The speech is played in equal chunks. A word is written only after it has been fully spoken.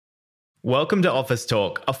Welcome to Office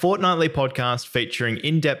Talk, a fortnightly podcast featuring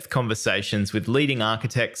in-depth conversations with leading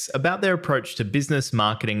architects about their approach to business,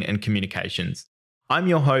 marketing, and communications. I'm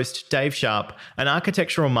your host, Dave Sharp, an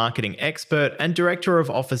architectural marketing expert and director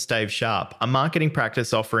of Office Dave Sharp, a marketing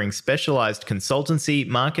practice offering specialized consultancy,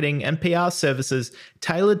 marketing, and PR services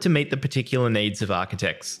tailored to meet the particular needs of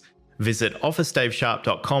architects. Visit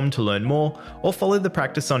officedavesharp.com to learn more or follow the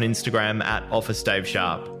practice on Instagram at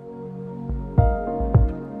OfficeDaveSharp.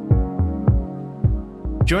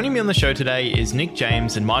 Joining me on the show today is Nick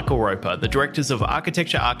James and Michael Roper, the directors of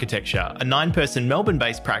Architecture Architecture, a 9-person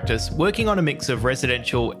Melbourne-based practice working on a mix of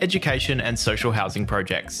residential, education, and social housing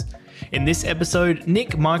projects. In this episode,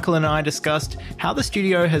 Nick, Michael, and I discussed how the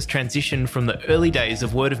studio has transitioned from the early days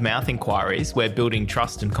of word-of-mouth inquiries, where building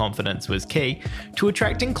trust and confidence was key, to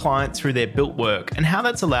attracting clients through their built work, and how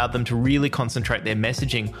that's allowed them to really concentrate their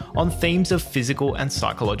messaging on themes of physical and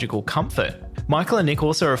psychological comfort. Michael and Nick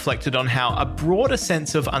also reflected on how a broader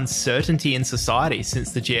sense of uncertainty in society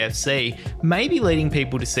since the GFC may be leading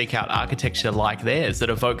people to seek out architecture like theirs that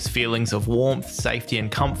evokes feelings of warmth, safety,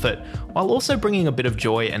 and comfort, while also bringing a bit of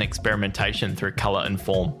joy and experimentation through colour and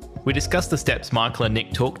form. We discussed the steps Michael and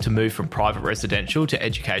Nick took to move from private residential to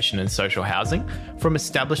education and social housing, from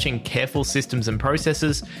establishing careful systems and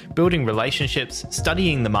processes, building relationships,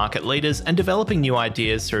 studying the market leaders, and developing new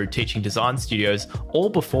ideas through teaching design studios, all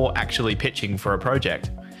before actually pitching for a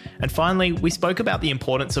project. And finally, we spoke about the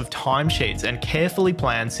importance of timesheets and carefully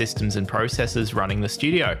planned systems and processes running the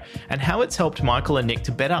studio, and how it's helped Michael and Nick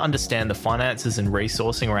to better understand the finances and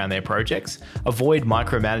resourcing around their projects, avoid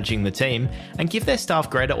micromanaging the team, and give their staff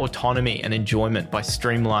greater autonomy and enjoyment by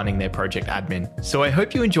streamlining their project admin. So I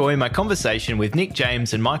hope you enjoy my conversation with Nick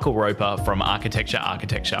James and Michael Roper from Architecture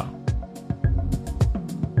Architecture.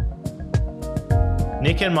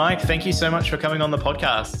 Nick and Mike, thank you so much for coming on the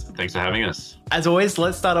podcast. Thanks for having us. As always,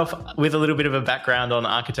 let's start off with a little bit of a background on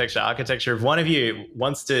Architecture Architecture. If one of you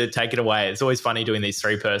wants to take it away, it's always funny doing these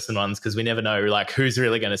 3-person ones because we never know who's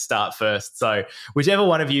really going to start first. So whichever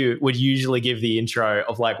one of you would usually give the intro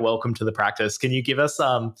of welcome to the practice, can you give us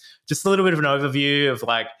just a little bit of an overview of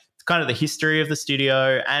kind of the history of the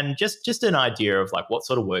studio and just an idea of what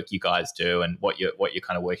sort of work you guys do and what you're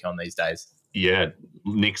kind of working on these days? Yeah,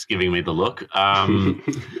 Nick's giving me the look. I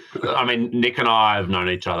mean, Nick and I have known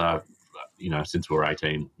each other, since we were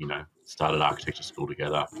 18, started architecture school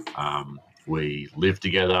together. We lived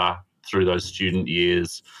together through those student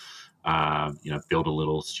years, built a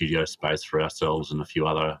little studio space for ourselves and a few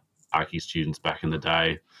other archi students back in the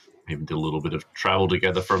day. Even did a little bit of travel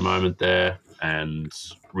together for a moment there, and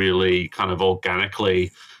really kind of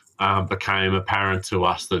organically became apparent to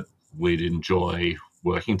us that we'd enjoy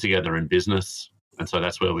working together in business. And so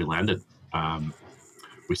that's where we landed.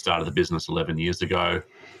 We started the business 11 years ago,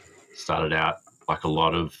 started out like a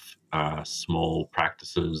lot of small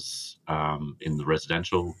practices in the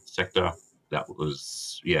residential sector. That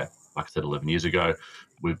was, like I said, 11 years ago.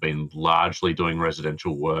 We've been largely doing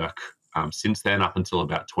residential work since then, up until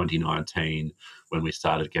about 2019, when we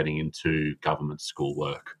started getting into government school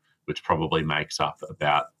work, which probably makes up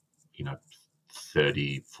about,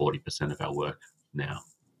 30-40% of our work now.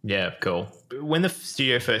 Yeah, cool. When the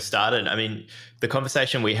studio first started, I mean, the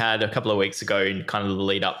conversation we had a couple of weeks ago in kind of the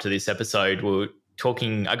lead up to this episode, we were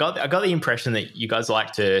talking, I got the impression that you guys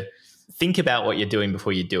like to think about what you're doing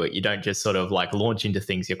before you do it. You don't just sort of launch into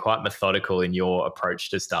things. You're quite methodical in your approach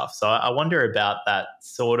to stuff. So I wonder about that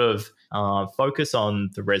sort of focus on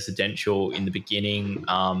the residential in the beginning.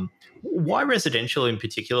 Why residential in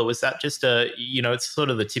particular? Was that just it's sort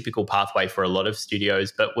of the typical pathway for a lot of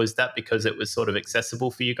studios, but was that because it was sort of accessible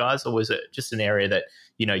for you guys, or was it just an area that,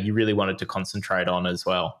 you really wanted to concentrate on as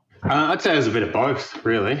well? I'd say there's a bit of both,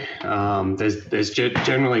 really. There's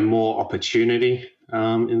generally more opportunity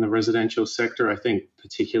in the residential sector, I think,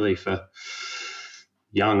 particularly for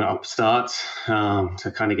young upstarts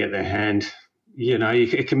to kind of get their hand.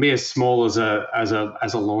 It can be as small as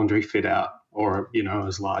a laundry fit out, or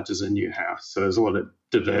as large as a new house. So there's a lot of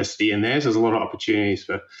diversity in there. So there's a lot of opportunities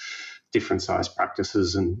for different size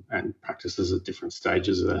practices and practices at different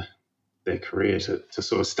stages of their career to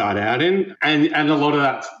sort of start out in. And a lot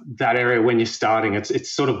of that area when you're starting,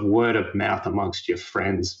 it's sort of word of mouth amongst your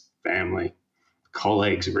friends, family,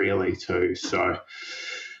 colleagues really too. So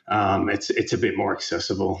it's a bit more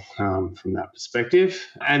accessible from that perspective.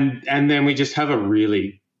 And then we just have a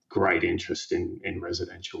really great interest in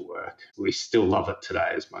residential work. We still love it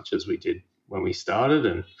today as much as we did when we started.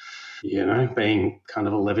 And, being kind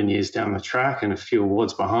of 11 years down the track and a few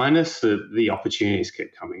awards behind us, the opportunities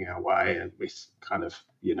kept coming our way, and with kind of,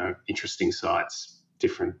 interesting sites,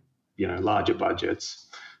 different, larger budgets,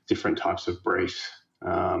 different types of briefs.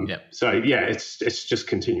 So yeah, it's just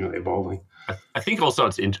continually evolving. I think also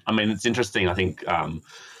it's interesting. I think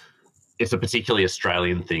it's a particularly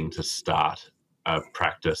Australian thing to start a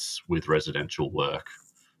practice with residential work.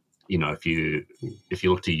 You know, if you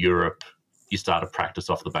look to Europe, you start a practice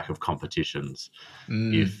off the back of competitions.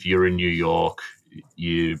 If you're in New York,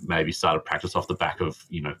 you maybe start a practice off the back of,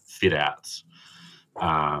 fit outs.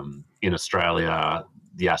 In Australia,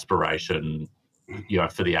 the aspiration,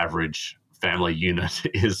 for the average family unit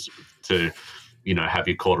is to, have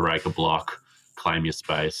your quarter-acre block, claim your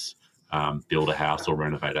space, build a house or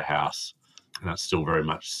renovate a house. And that's still very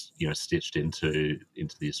much, stitched into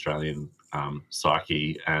the Australian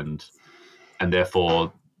psyche. And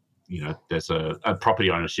therefore, there's a property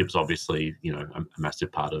ownership is obviously, a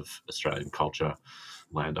massive part of Australian culture,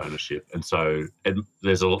 land ownership. And so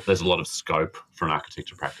there's a lot of scope for an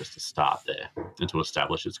architecture practice to start there and to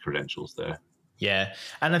establish its credentials there. Yeah.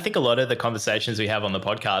 And I think a lot of the conversations we have on the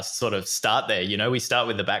podcast sort of start there. We start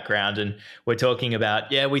with the background and we're talking about,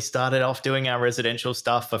 we started off doing our residential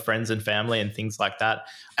stuff for friends and family and things like that.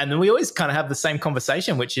 And then we always kind of have the same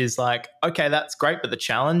conversation, which is like, okay, that's great. But the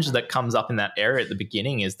challenge that comes up in that area at the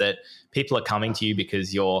beginning is that people are coming to you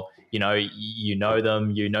because you're, you know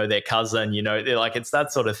them, their cousin, they're like, it's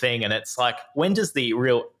that sort of thing. And it's like, when does the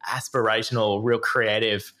real aspirational, real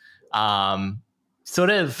creative,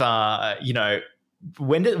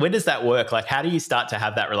 when does that work? Like, how do you start to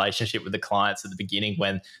have that relationship with the clients at the beginning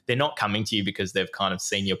when they're not coming to you because they've kind of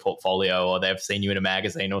seen your portfolio or they've seen you in a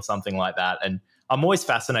magazine or something like that? And I'm always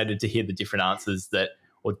fascinated to hear the different answers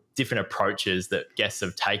or different approaches that guests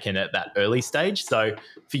have taken at that early stage. So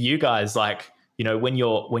for you guys, like, when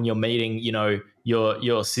you're meeting,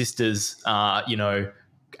 your sister's,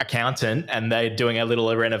 accountant and they're doing a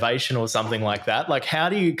little renovation or something like that, like, how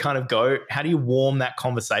do you warm that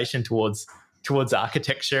conversation towards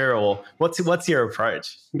architecture, or what's your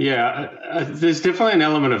approach? Yeah, there's definitely an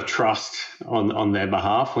element of trust on their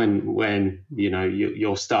behalf when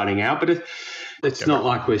you're starting out, but it's not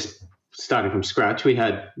like we're starting from scratch. We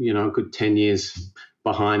had a good 10 years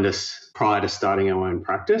behind us prior to starting our own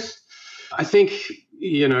practice. I think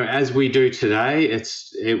as we do today,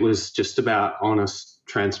 it was just about honest,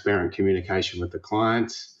 transparent communication with the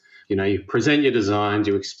clients. You present your designs,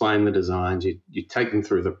 you explain the designs, you take them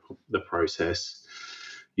through the process,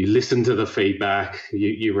 you listen to the feedback,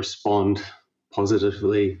 you respond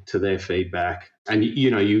positively to their feedback, and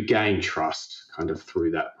you gain trust kind of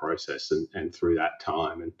through that process and through that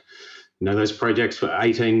time. And those projects were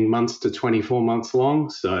 18 months to 24 months long,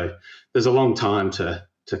 so there's a long time to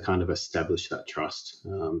kind of establish that trust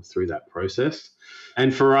through that process.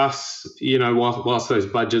 And for us, whilst those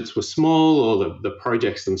budgets were small or the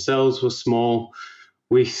projects themselves were small,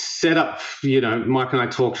 we set up, Mike and I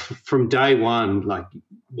talked from day one, like,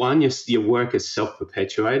 your work is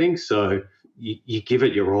self-perpetuating. So you give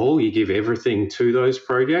it your all, you give everything to those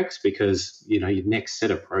projects because, your next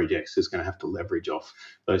set of projects is going to have to leverage off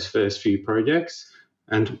those first few projects.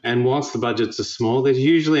 And whilst the budgets are small, there's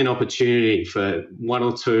usually an opportunity for one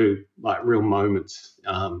or two like real moments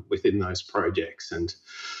within those projects. And,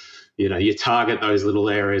 you target those little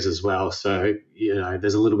areas as well. So,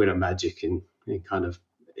 there's a little bit of magic in kind of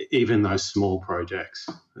even those small projects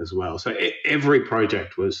as well. So every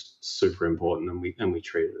project was super important and we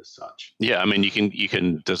treat it as such. Yeah, I mean, you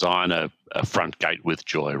can design a front gate with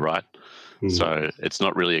joy, right? Mm. So it's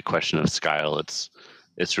not really a question of scale. It's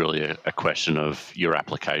really a question of your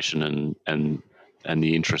application and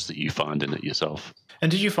the interest that you find in it yourself. And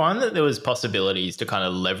did you find that there was possibilities to kind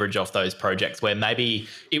of leverage off those projects where maybe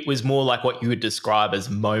it was more like what you would describe as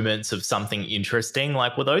moments of something interesting?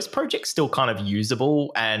 Like, were those projects still kind of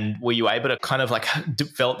usable, and were you able to kind of like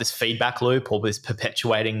develop this feedback loop or this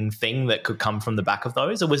perpetuating thing that could come from the back of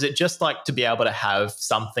those? Or was it just like to be able to have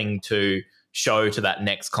something to show to that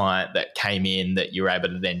next client that came in that you're able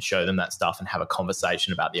to then show them that stuff and have a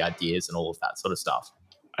conversation about the ideas and all of that sort of stuff?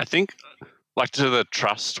 I think, like, to the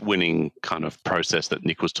trust winning kind of process that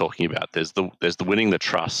Nick was talking about, there's the winning the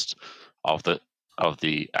trust of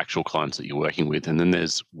the actual clients that you're working with, and then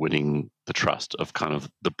there's winning the trust of kind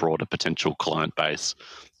of the broader potential client base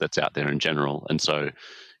that's out there in general. And so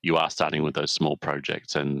you are starting with those small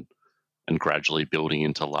projects and gradually building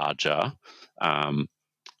into larger.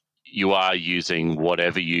 You are using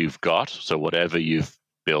whatever you've got, so whatever you've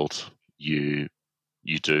built, you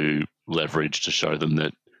do leverage to show them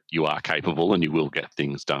that you are capable and you will get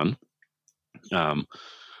things done.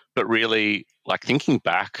 But really, like, thinking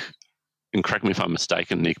back, and correct me if I'm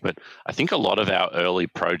mistaken, Nick, but I think a lot of our early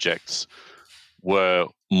projects were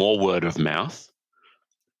more word of mouth.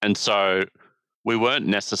 And so we weren't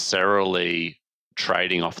necessarily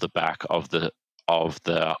trading off the back of the of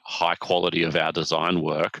the high quality of our design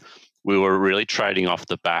work, we were really trading off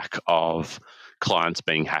the back of clients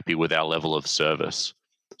being happy with our level of service.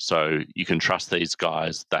 So you can trust these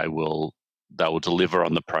guys; they will deliver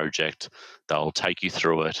on the project. They'll take you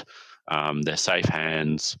through it. They're safe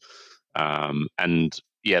hands, and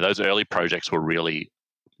yeah, those early projects were really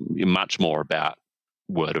much more about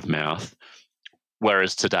word of mouth.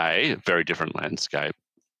 Whereas today, very different landscape.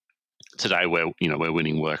 Today, we're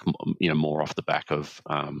winning work, more off the back of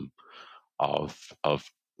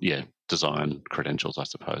design credentials, I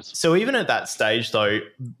suppose. So even at that stage, though,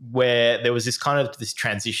 where there was this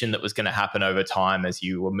transition that was going to happen over time as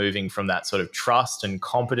you were moving from that sort of trust and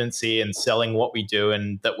competency and selling what we do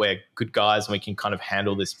and that we're good guys and we can kind of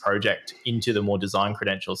handle this project into the more design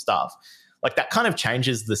credential stuff, like that kind of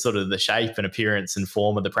changes the sort of the shape and appearance and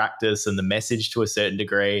form of the practice and the message to a certain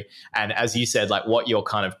degree. And as you said, like what you're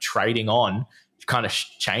kind of trading on kind of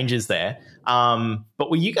changes there. But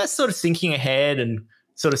were you guys sort of thinking ahead and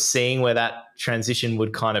sort of seeing where that transition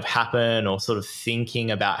would kind of happen, or sort of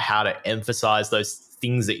thinking about how to emphasize those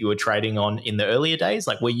things that you were trading on in the earlier days?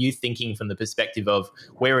 Like, were you thinking from the perspective of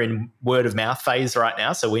we're in word of mouth phase right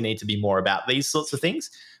now, so we need to be more about these sorts of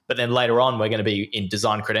things, but then later on we're going to be in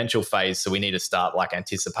design credential phase, so we need to start like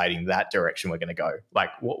anticipating that direction we're going to go? Like,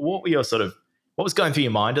 what were your what was going through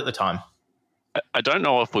your mind at the time? I don't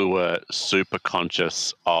know if we were super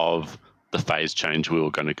conscious of the phase change we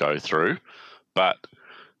were going to go through, but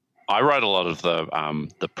I wrote a lot of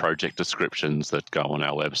the project descriptions that go on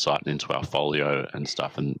our website and into our folio and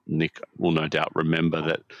stuff. And Nick will no doubt remember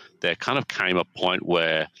that there kind of came a point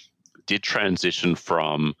where it did transition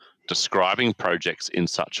from describing projects in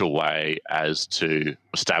such a way as to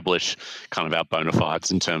establish kind of our bona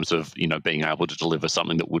fides in terms of, being able to deliver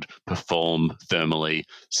something that would perform thermally,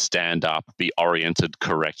 stand up, be oriented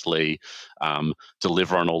correctly,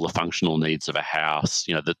 deliver on all the functional needs of a house.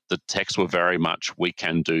 The texts were very much, we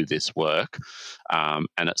can do this work. And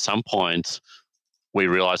at some point, we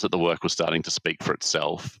realized that the work was starting to speak for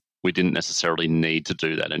itself. We didn't necessarily need to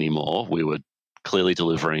do that anymore. We were clearly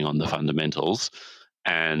delivering on the fundamentals.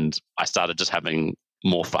 And I started just having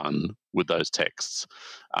more fun with those texts.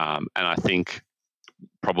 And I think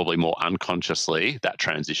probably more unconsciously that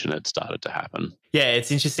transition had started to happen. Yeah,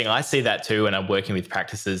 it's interesting. I see that too when I'm working with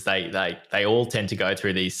practices. They all tend to go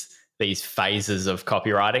through these phases of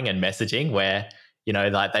copywriting and messaging where,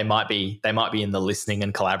 like they might be in the listening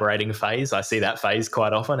and collaborating phase. I see that phase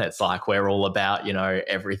quite often. It's like we're all about,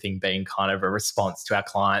 everything being kind of a response to our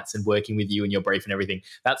clients and working with you and your brief and everything.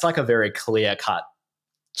 That's like a very clear-cut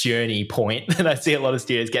journey point that I see a lot of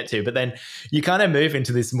studios get to. But then you kind of move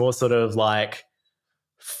into this more sort of like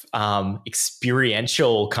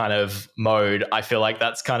experiential kind of mode. I feel like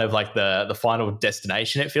that's kind of like the final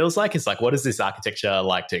destination. It feels like it's like, what is this architecture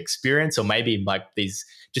like to experience? Or maybe like these,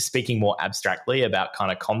 just speaking more abstractly about kind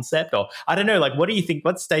of concept, or I don't know, like what do you think,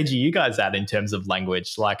 what stage are you guys at in terms of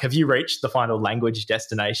language? Like, have you reached the final language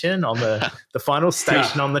destination on the final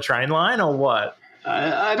station on the train line, or what?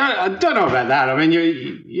 I don't know about that. I mean,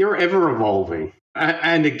 you're ever evolving,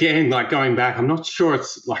 and again, like going back, I'm not sure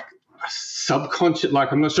it's like a subconscious.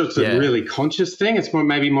 Like I'm not sure it's a really conscious thing. It's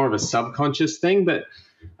maybe more of a subconscious thing. But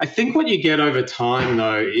I think what you get over time,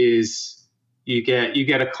 though, is you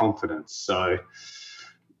get a confidence. So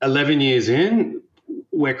 11 years in,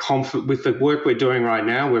 we're confident with the work we're doing right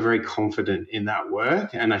now. We're very confident in that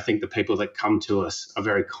work, and I think the people that come to us are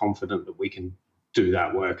very confident that we can do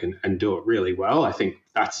that work and do it really well. I think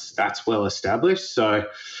that's well established. So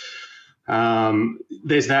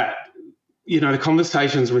there's that, the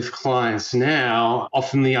conversations with clients now,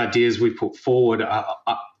 often the ideas we put forward are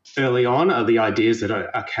early on are the ideas that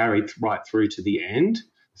are carried right through to the end.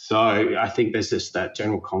 So I think there's just that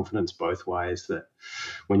general confidence both ways that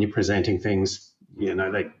when you're presenting things,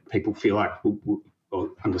 people feel like we'll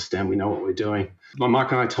understand, we know what we're doing.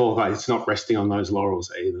 Mike and I talk, it's not resting on those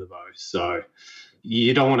laurels either, though. So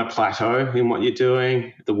you don't want to plateau in what you're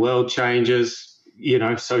doing. The world changes,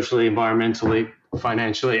 socially, environmentally,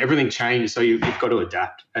 financially, everything changes. So you've got to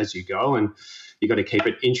adapt as you go, and you've got to keep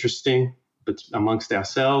it interesting but amongst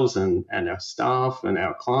ourselves and our staff and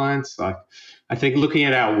our clients. Like, I think looking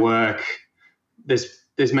at our work, there's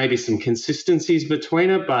maybe some consistencies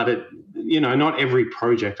between it, but not every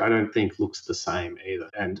project I don't think looks the same either.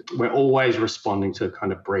 And we're always responding to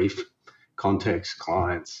kind of brief, context,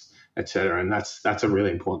 clients, etc. And that's a really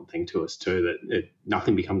important thing to us too, that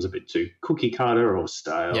nothing becomes a bit too cookie cutter or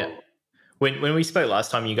stale. Yeah. When we spoke last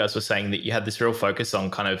time, you guys were saying that you had this real focus on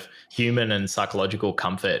kind of human and psychological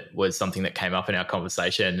comfort was something that came up in our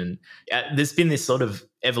conversation. And there's been this sort of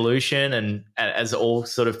evolution, and as all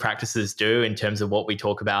sort of practices do in terms of what we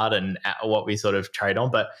talk about and what we sort of trade on.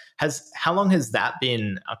 But how long has that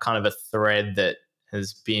been a kind of a thread that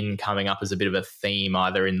has been coming up as a bit of a theme,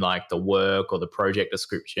 either in like the work or the project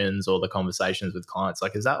descriptions or the conversations with clients?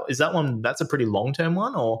 Like, is that one, that's a pretty long-term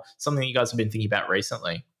one, or something that you guys have been thinking about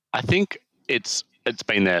recently? I think it's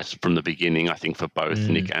been there from the beginning, I think, for both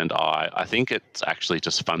Nick and I. I think it's actually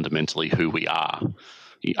just fundamentally who we are.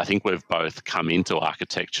 I think we've both come into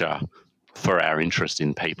architecture for our interest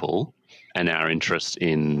in people and our interest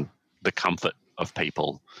in the comfort of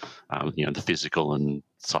people, the physical and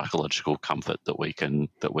psychological comfort that we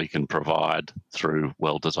can provide through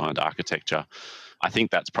well-designed architecture. I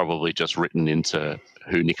think that's probably just written into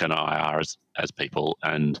who Nick and I are as people,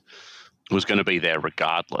 and was going to be there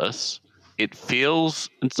regardless. It feels,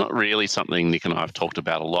 it's not really something Nick and I have talked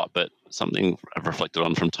about a lot, but something I've reflected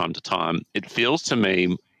on from time to time. It feels to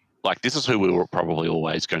me like this is who we were probably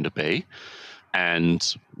always going to be.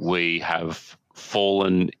 And we have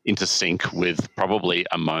fallen into sync with probably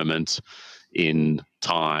a moment in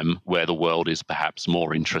time where the world is perhaps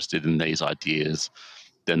more interested in these ideas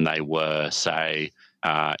than they were, say,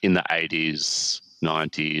 in the 80s,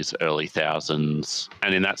 90s, early thousands.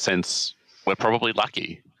 And in that sense, we're probably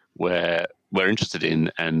lucky. We're interested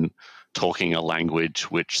in and talking a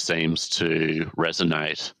language which seems to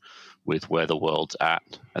resonate with where the world's at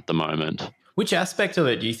the moment. Which aspect of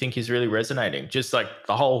it do you think is really resonating? Just like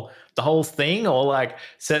the whole thing, or like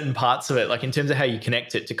certain parts of it, like in terms of how you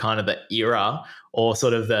connect it to kind of the era or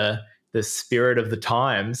sort of the spirit of the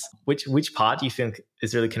times? Which part do you think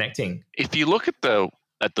is really connecting? If you look at the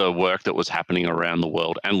work that was happening around the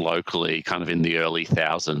world and locally kind of in the early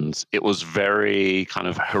thousands, it was very kind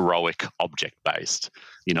of heroic object based.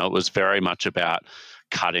 It was very much about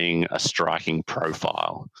cutting a striking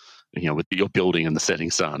profile, with your building in the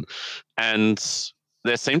setting sun. And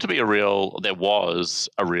there was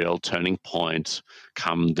a real turning point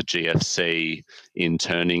come the GFC in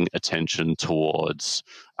turning attention towards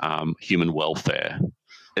human welfare.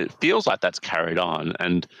 It feels like that's carried on.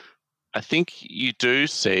 And I think you do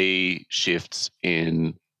see shifts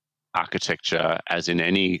in architecture as in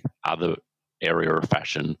any other area of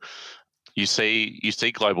fashion. You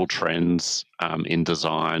see global trends in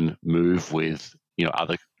design move with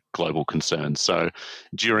other global concerns. So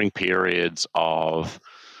during periods of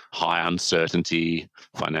high uncertainty,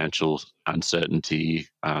 financial uncertainty,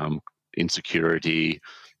 insecurity,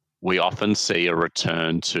 we often see a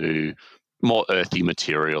return to more earthy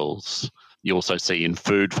materials. You also see in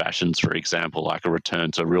food fashions, for example, like a return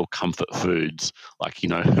to real comfort foods, like,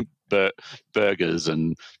 burgers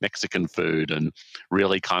and Mexican food and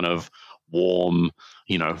really kind of warm,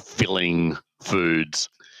 filling foods.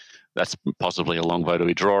 That's possibly a long bow to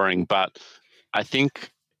be drawing, but I think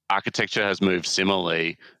architecture has moved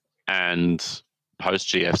similarly, and post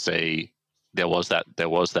GFC, there was that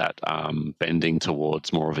bending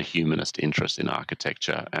towards more of a humanist interest in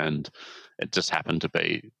architecture, and it just happened to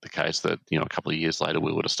be the case that a couple of years later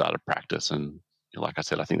we would have started practice. And like I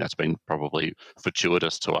said, I think that's been probably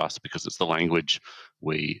fortuitous to us because it's the language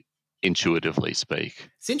we intuitively speak.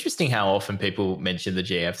 It's interesting how often people mention the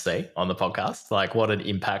GFC on the podcast, like what an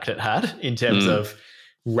impact it had in terms of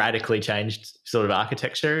radically changed sort of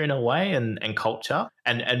architecture in a way and culture.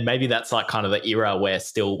 And maybe that's like kind of the era where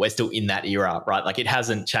we're still in that era, right? Like it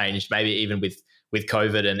hasn't changed, maybe even with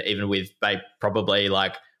COVID and even with probably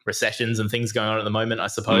like recessions and things going on at the moment, I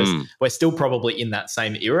suppose. We're still probably in that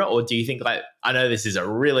same era. Or do you think, like, I know this is a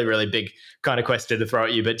really, really big kind of question to throw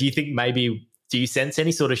at you, but do you think do you sense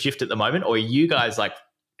any sort of shift at the moment? Or are you guys like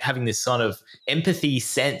having this sort of empathy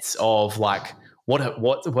sense of like, what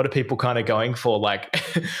are people kind of going for? Like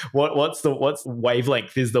what's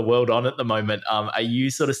wavelength is the world on at the moment? Are you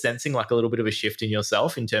sort of sensing like a little bit of a shift in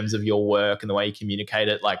yourself in terms of your work and the way you communicate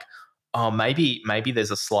it? Like, oh, maybe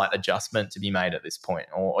there's a slight adjustment to be made at this point,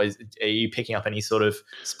 or are you picking up any sort of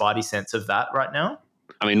spidey sense of that right now?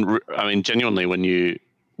 I mean, genuinely,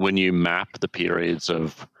 when you map the periods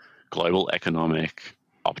of global economic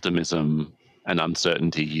optimism and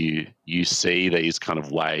uncertainty, you see these kind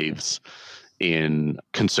of waves in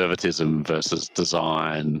conservatism versus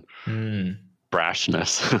design,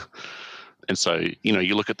 brashness. And so,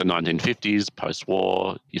 you look at the 1950s,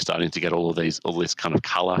 post-war, you're starting to get all this kind of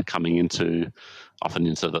color coming often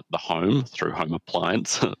into the home through home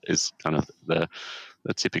appliance is kind of the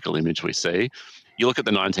typical image we see. You look at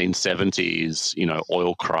the 1970s,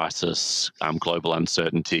 oil crisis, global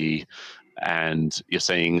uncertainty, And you're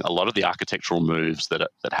seeing a lot of the architectural moves that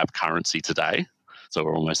have currency today. So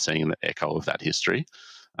we're almost seeing the echo of that history.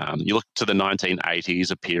 You look to the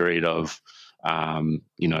 1980s, a period of,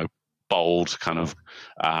 bold kind of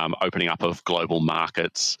opening up of global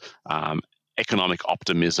markets, economic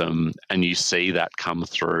optimism, and you see that come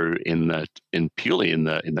through purely in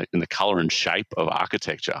the color and shape of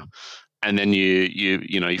architecture. And then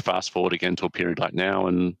you fast forward again to a period like now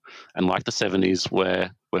and like the 70s,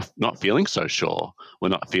 where we're not feeling so sure. We're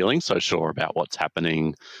not feeling so sure about what's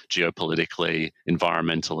happening geopolitically,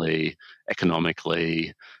 environmentally,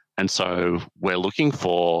 economically. And so we're looking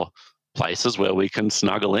for places where we can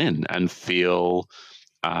snuggle in and feel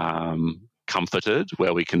comforted,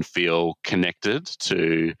 where we can feel connected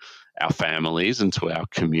to our families and to our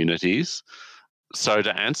communities. So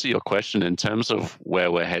to answer your question in terms of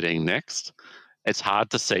where we're heading next, it's hard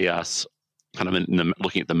to see us kind of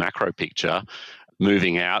looking at the macro picture,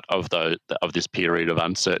 moving out of this period of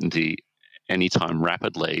uncertainty anytime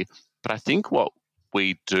rapidly. But I think what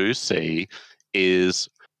we do see is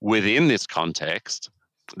within this context,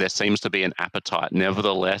 there seems to be an appetite,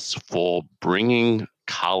 nevertheless, for bringing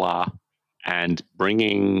colour and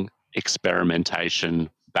bringing experimentation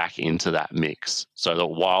back into that mix, so that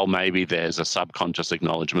while maybe there's a subconscious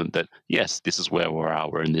acknowledgement that, yes, this is where we are,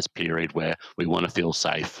 we're in this period where we want to feel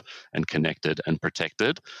safe and connected and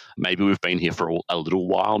protected. Maybe we've been here for a little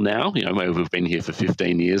while now, maybe we've been here for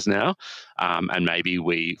 15 years now, and maybe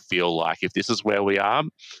we feel like if this is where we are,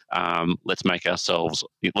 let's make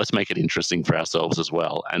it interesting for ourselves as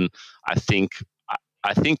well. And I think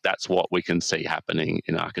that's what we can see happening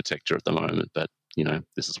in architecture at the moment. But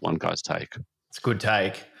this is one guy's take. It's a good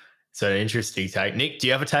take. It's an interesting take. Nick, do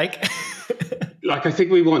you have a take? I think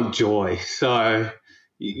we want joy. So,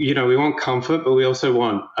 we want comfort, but we also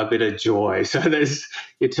want a bit of joy. So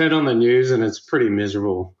you turn on the news and it's pretty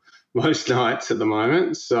miserable most nights at the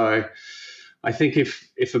moment. So I think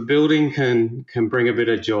if a building can bring a bit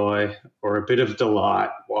of joy or a bit of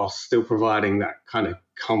delight while still providing that kind of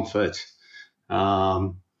comfort,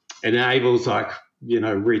 enables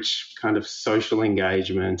rich kind of social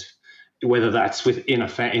engagement, whether that's within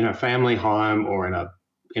in a family home or in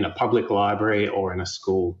a public library or in a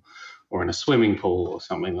school or in a swimming pool or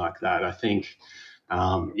something like that. I think,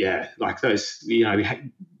 those,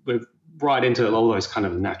 we're right into all those kind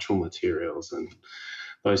of natural materials and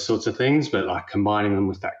those sorts of things, but combining them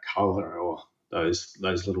with that color or those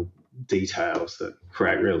little details that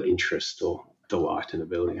create real interest or delight in a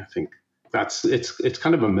building. I think it's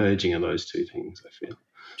kind of a merging of those two things, I feel.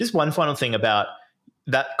 Just one final thing about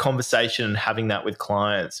that conversation and having that with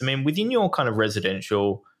clients. I mean, within your kind of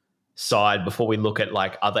residential side, before we look at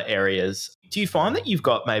other areas, do you find that you've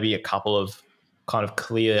got maybe a couple of kind of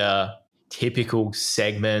clear, typical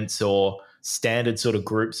segments or standard sort of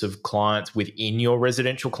groups of clients within your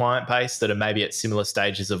residential client base that are maybe at similar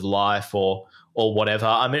stages of life or whatever?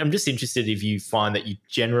 I mean, I'm just interested if you find that you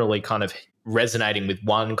generally kind of resonating with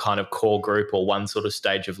one kind of core group or one sort of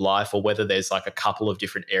stage of life, or whether there's a couple of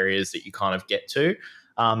different areas that you kind of get to.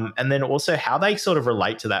 And then also how they sort of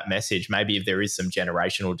relate to that message, maybe if there is some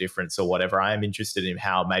generational difference or whatever. I am interested in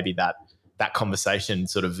how maybe that conversation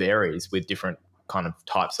sort of varies with different kind of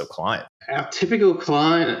types of client. Our typical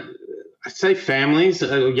client, I'd say families,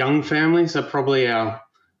 young families are probably our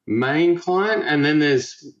main client. And then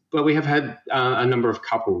we have had a number of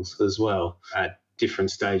couples as well at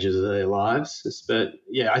different stages of their lives. But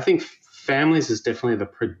yeah, I think families is definitely the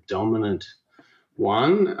predominant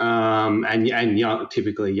one, and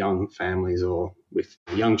typically young families or with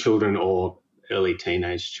young children or early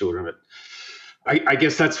teenage children. But I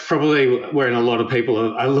guess that's probably where a lot of people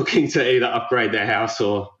are looking to either upgrade their house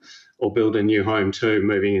or build a new home too,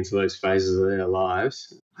 moving into those phases of their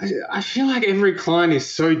lives. I feel like every client is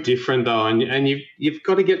so different though, and you've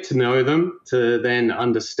got to get to know them to then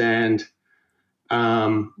understand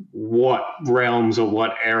what realms or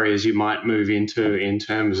what areas you might move into in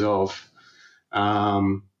terms of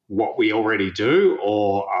what we already do,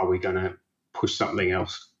 or are we going to push something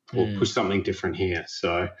else or push something different here?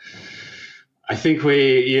 So I think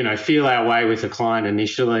we, feel our way with the client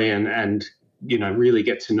initially and really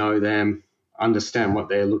get to know them, understand what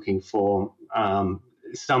they're looking for.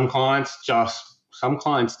 Some clients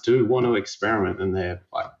do want to experiment and they're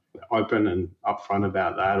open and upfront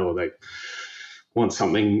about that, or they want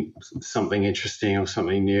something interesting or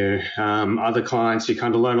something new. Other clients, you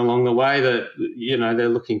kind of learn along the way that, they're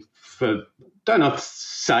looking for, don't know,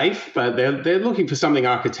 safe, but they're looking for something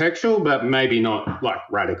architectural, but maybe not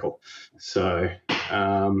radical. So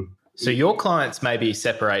your clients maybe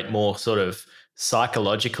separate more sort of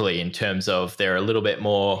psychologically in terms of they're a little bit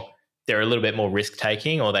more they're a little bit more risk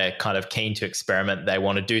taking, or they're kind of keen to experiment. They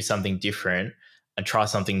want to do something different and try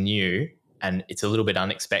something new. And it's a little bit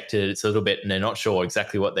unexpected. It's a little bit, and they're not sure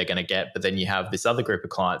exactly what they're going to get. But then you have this other group of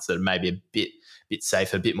clients that are maybe a bit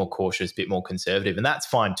safer, a bit more cautious, a bit more conservative. And that's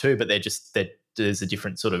fine too. But there's a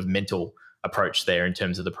different sort of mental approach there in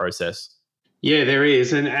terms of the process. Yeah, there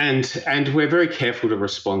is. And we're very careful to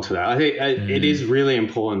respond to that. I think it is really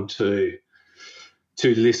important to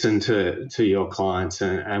listen to your clients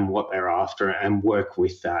and what they're after and work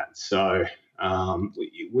with that. So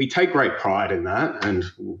we take great pride in that, and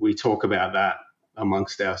we talk about that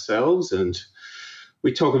amongst ourselves, and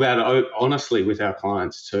we talk about it honestly with our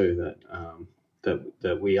clients too,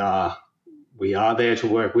 that we are there to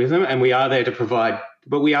work with them, and we are there to provide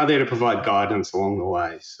guidance along the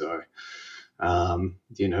way. So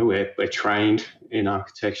we're trained in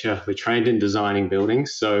architecture, we're trained in designing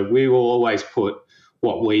buildings, so we will always put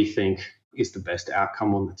what we think is the best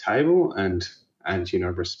outcome on the table and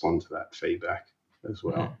respond to that feedback as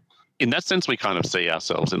well. In that sense, we kind of see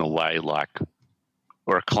ourselves in a way like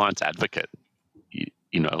we're a client's advocate,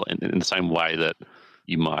 in the same way that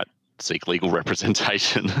you might seek legal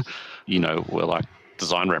representation. We're like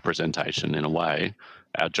design representation in a way.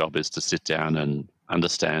 Our job is to sit down and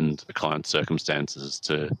understand the client's circumstances,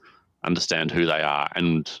 to understand who they are.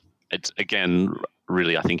 And it's, again,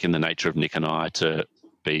 really, I think in the nature of Nick and I to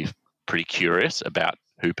be pretty curious about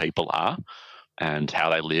who people are and how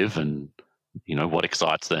they live, and what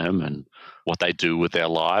excites them and what they do with their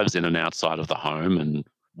lives in and outside of the home, and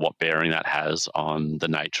what bearing that has on the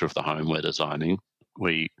nature of the home we're designing.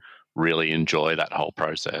 We really enjoy that whole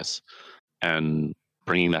process, and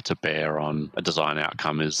bringing that to bear on a design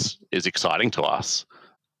outcome is exciting to us.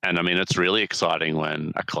 And I mean, it's really exciting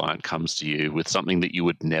when a client comes to you with something that you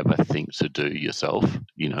would never think to do yourself.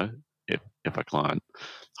 If a client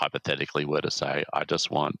hypothetically were to say, I just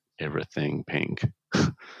want everything pink,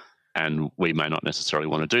 and we may not necessarily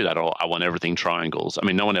want to do that, or I want everything triangles. I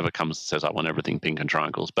mean, no one ever comes and says, I want everything pink and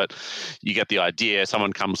triangles, but you get the idea.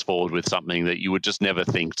 Someone comes forward with something that you would just never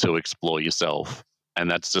think to explore yourself. And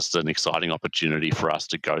that's just an exciting opportunity for us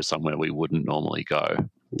to go somewhere we wouldn't normally go.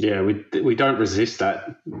 Yeah, we don't resist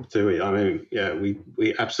that, do we? I mean, yeah,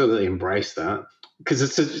 we absolutely embrace that, because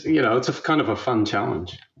it's a kind of a fun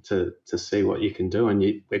challenge to see what you can do,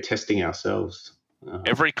 and we're testing ourselves.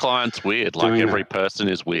 Every client's weird, like every person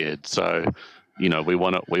is weird. So, we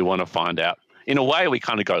want to find out. In a way, we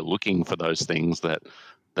kind of go looking for those things that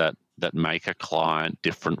make a client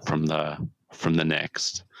different from the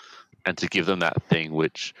next, and to give them that thing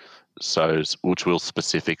which will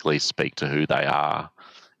specifically speak to who they are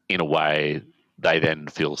in a way they then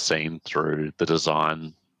feel seen through the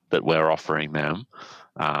design that we're offering them,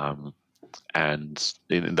 and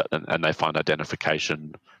they find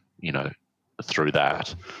identification, through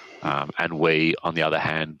that. And we, on the other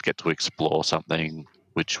hand, get to explore something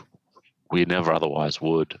which we never otherwise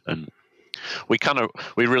would. And we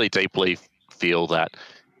really deeply feel that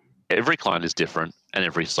every client is different and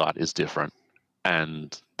every site is different.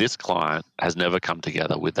 And this client has never come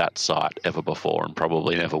together with that site ever before, and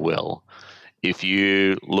probably never will. If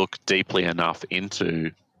you look deeply enough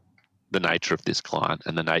into the nature of this client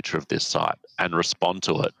and the nature of this site and respond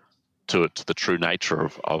to the true nature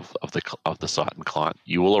of the site and client,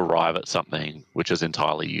 you will arrive at something which is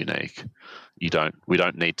entirely unique. We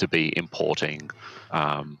don't need to be importing,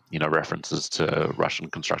 references to Russian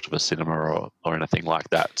constructivist cinema or anything like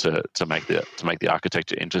that to make the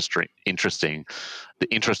architecture interesting.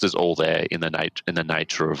 The interest is all there in the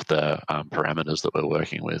nature of the parameters that we're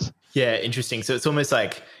working with. Yeah, interesting. So it's almost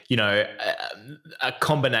like, a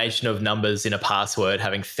combination of numbers in a password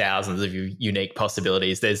having thousands of unique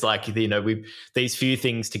possibilities. There's like, these few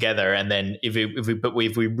things together, and then if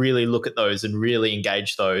we really look at those and really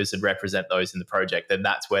engage those and represent those in the project, then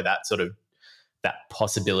that's where that sort of that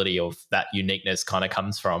possibility of that uniqueness kind of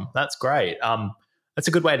comes from. That's great. That's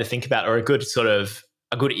a good way to think about, or a good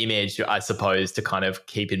image, I suppose, to kind of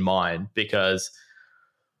keep in mind, because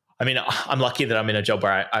I mean, I'm lucky that I'm in a job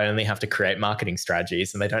where I only have to create marketing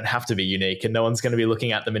strategies, and they don't have to be unique, and no one's going to be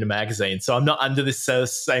looking at them in a magazine. So I'm not under this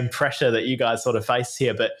same pressure that you guys sort of face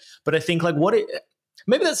here. But I think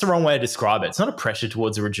maybe that's the wrong way to describe it. It's not a pressure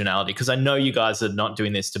towards originality, because I know you guys are not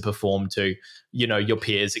doing this to perform to, your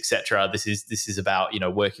peers, etc. This is about,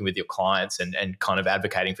 working with your clients and kind of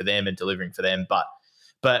advocating for them and delivering for them.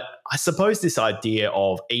 But I suppose this idea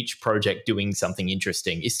of each project doing something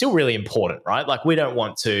interesting is still really important, right? Like, we don't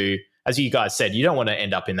want to, as you guys said, you don't want to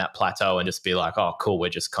end up in that plateau and just be like, oh, cool,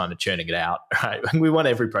 we're just kind of churning it out, right? We want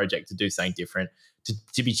every project to do something different,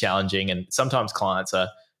 to be challenging. And sometimes clients are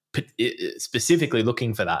specifically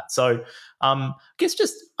looking for that. So I guess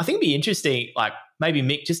I think it'd be interesting, like maybe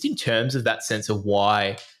Mick, just in terms of that sense of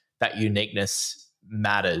why that uniqueness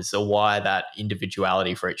matters or why that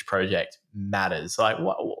individuality for each project matters. Like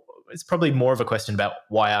it's probably more of a question about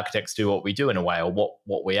why architects do what we do in a way, or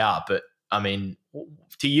what we are. But I mean,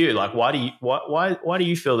 to you, like why do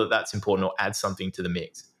you feel that that's important or adds something to the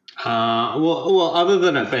mix? Well, other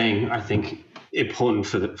than it being, I think, important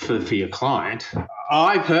for your client,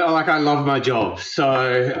 I love my job,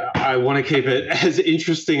 so I want to keep it as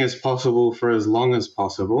interesting as possible for as long as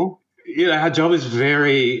possible. Our job is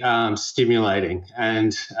very stimulating,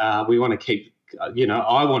 and we want to keep.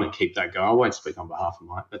 I want to keep that going. I won't speak on behalf of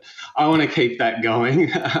Mike, but I want to keep that going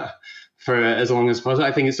for as long as possible.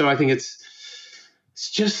 I think it's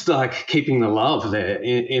just like keeping the love there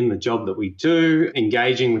in the job that we do,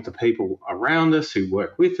 engaging with the people around us who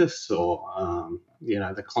work with us, or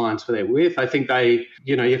the clients they're with. I think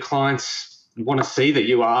your clients want to see that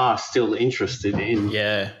you are still interested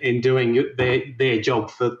in doing their job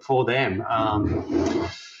for them.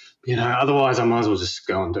 Otherwise I might as well just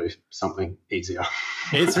go and do something easier.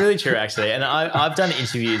 It's really true, actually. And I've done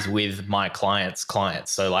interviews with my clients.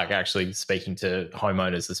 So like actually speaking to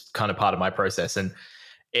homeowners is kind of part of my process. And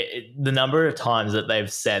the number of times that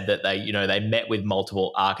they've said that they met with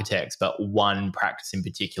multiple architects, but one practice in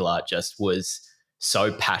particular just was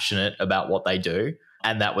so passionate about what they do.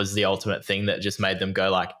 And that was the ultimate thing that just made them go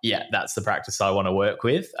like, yeah, that's the practice I want to work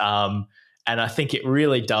with. And I think it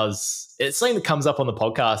really does. It's something that comes up on the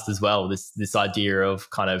podcast as well. This idea of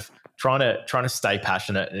kind of trying to stay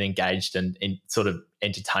passionate and engaged and sort of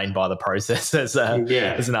entertained by the process as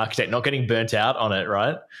an architect, not getting burnt out on it,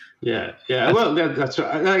 right? Yeah. Well, that's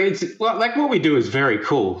right. Like what we do is very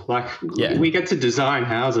cool. Like we get to design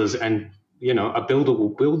houses, and a builder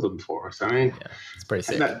will build them for us. I mean, it's pretty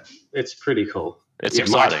sick. It's pretty cool. It's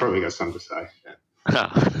exciting. Mike's probably got something to say. Yeah.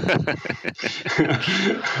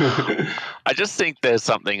 I just think there's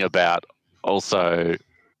something about also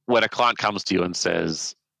when a client comes to you and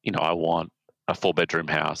says, I want a 4-bedroom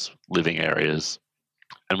house, living areas,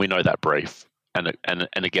 and we know that brief. And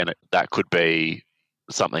again, that could be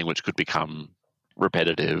something which could become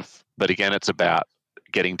repetitive. But again, it's about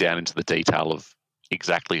getting down into the detail of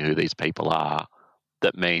exactly who these people are.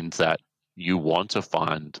 That means that you want to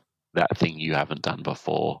find that thing you haven't done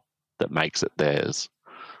before that makes it theirs.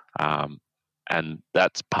 And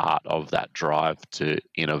that's part of that drive to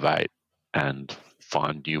innovate and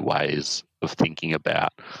find new ways of thinking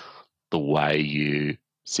about the way you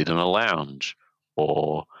sit in a lounge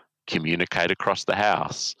or communicate across the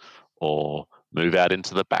house or move out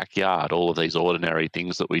into the backyard, all of these ordinary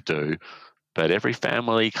things that we do. But every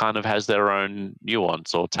family kind of has their own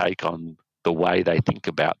nuance or take on the way they think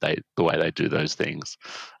about the way they do those things.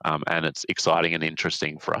 And it's exciting and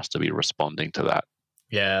interesting for us to be responding to that.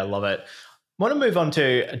 Yeah, I love it. I want to move on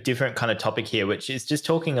to a different kind of topic here, which is just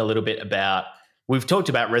talking a little bit about, we've talked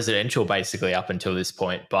about residential basically up until this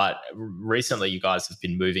point, but recently you guys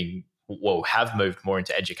have moved more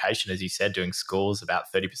into education, as you said, doing schools,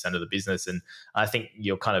 about 30% of the business. And I think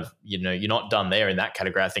you're kind of, you're not done there in that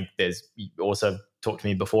category. I think you also talked to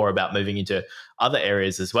me before about moving into other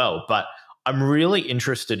areas as well. But I'm really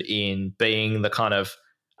interested in being the kind of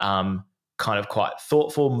quite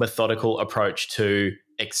thoughtful, methodical approach to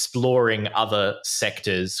exploring other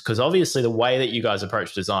sectors. Because obviously the way that you guys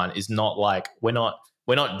approach design is not like, we're not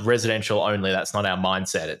residential only. That's not our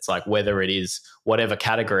mindset. It's like whether it is whatever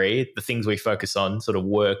category, the things we focus on sort of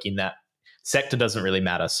work in that sector doesn't really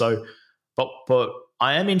matter. So, but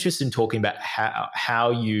I am interested in talking about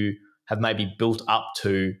how you have maybe built up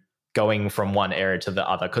to going from one area to the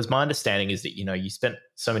other. Because my understanding is that, you spent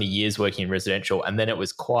so many years working in residential, and then it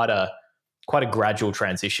was quite a gradual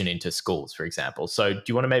transition into schools, for example. So do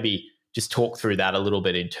you want to maybe just talk through that a little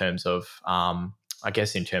bit in terms of,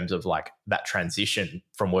 like that transition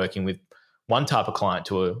from working with one type of client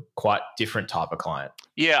to a quite different type of client?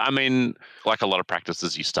 Yeah, I mean, like a lot of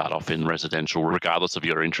practices, you start off in residential, regardless of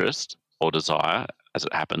your interest or desire. As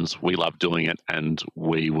it happens, we love doing it, and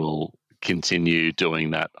we will continue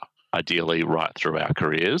doing that ideally right through our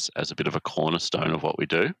careers as a bit of a cornerstone of what we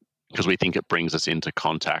do, because we think it brings us into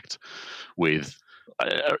contact with,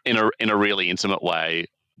 in a really intimate way,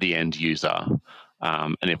 the end user.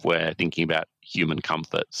 And if we're thinking about human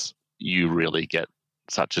comforts, you really get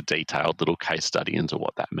such a detailed little case study into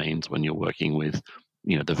what that means when you're working with,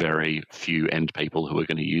 the very few end people who are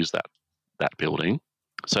going to use that building.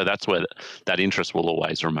 So that's where that interest will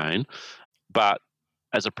always remain. But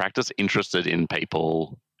as a practice interested in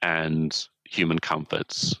people and human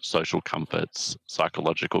comforts, social comforts,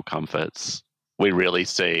 psychological comforts, we really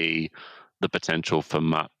see the potential for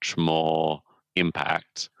much more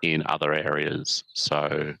impact in other areas.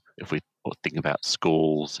 So if we think about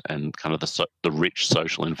schools and kind of the rich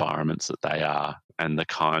social environments that they are, and the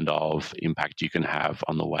kind of impact you can have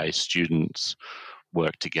on the way students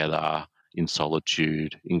work together in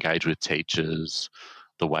solitude, engage with teachers,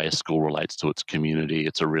 the way a school relates to its community,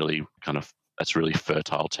 that's really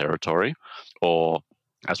fertile territory. Or,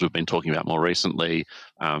 as we've been talking about more recently,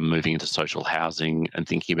 moving into social housing and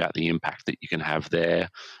thinking about the impact that you can have there,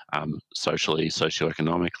 socially,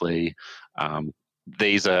 socioeconomically.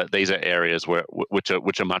 These are areas which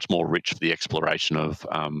are much more rich for the exploration of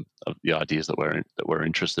the ideas that we're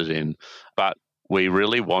interested in. But we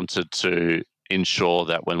really wanted to ensure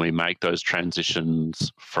that when we make those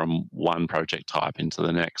transitions from one project type into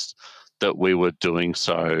the next, that we were doing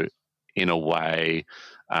so in a way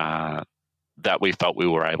that we felt we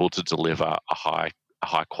were able to deliver a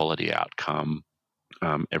high quality outcome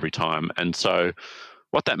every time. And so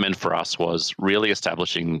what that meant for us was really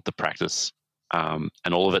establishing the practice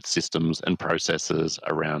and all of its systems and processes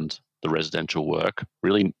around the residential work,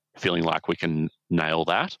 really feeling like we can nail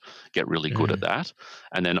that, get really good at that.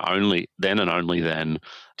 And then only then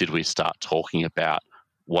did we start talking about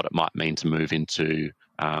what it might mean to move into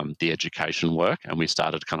the education work. And we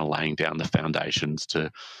started kind of laying down the foundations to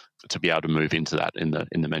be able to move into that in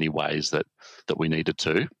the many ways that we needed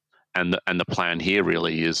to. And the plan here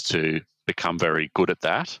really is to become very good at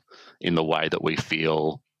that in the way that we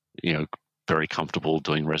feel, very comfortable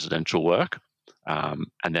doing residential work.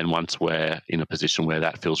 And then once we're in a position where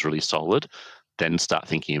that feels really solid, then start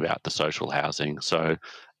thinking about the social housing. So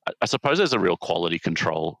I suppose there's a real quality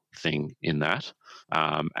control thing in that,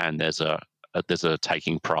 and there's a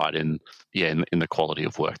taking pride in the quality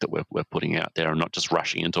of work that we're putting out there, and not just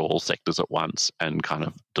rushing into all sectors at once and kind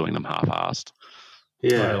of doing them half-assed.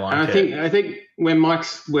 Yeah, I think when Mike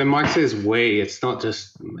says we, it's not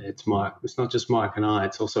just Mike and I.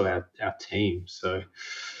 It's also our team. So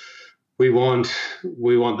we want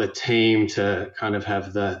the team to kind of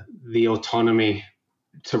have the autonomy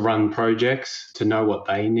to run projects, to know what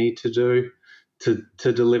they need to do to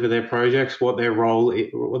deliver their projects, what their role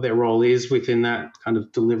is within that kind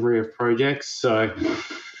of delivery of projects. So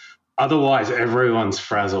otherwise, everyone's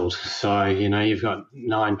frazzled. So, you've got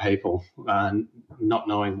 9 people not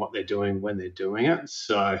knowing what they're doing when they're doing it.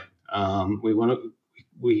 So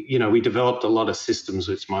we developed a lot of systems,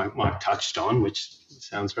 which Mike touched on, which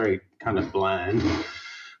sounds very kind of bland.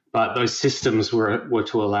 But those systems were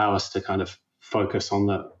to allow us to kind of focus on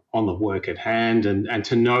the work at hand and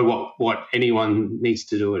to know what anyone needs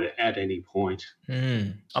to do at any point.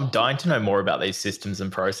 I'm dying to know more about these systems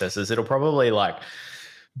and processes. It'll probably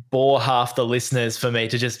bore half the listeners for me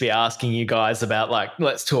to just be asking you guys about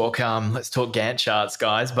let's talk Gantt charts,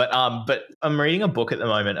 guys. But I'm reading a book at the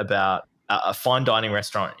moment about a fine dining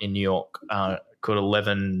restaurant in New York called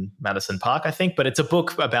 11 Madison Park, I think. But it's a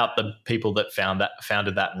book about the people that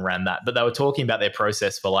founded that and ran that. But they were talking about their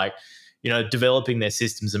process for developing their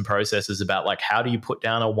systems and processes about how do you put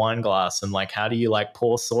down a wine glass and how do you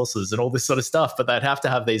pour sauces and all this sort of stuff. But they'd have to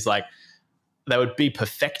have these they would be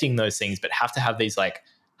perfecting those things, but have to have these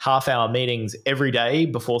half-hour meetings every day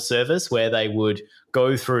before service where they would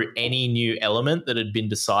go through any new element that had been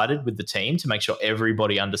decided with the team to make sure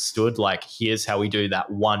everybody understood, here's how we do that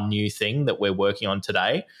one new thing that we're working on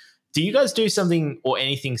today. Do you guys do something or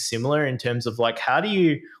anything similar in terms of how do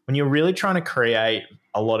you, when you're really trying to create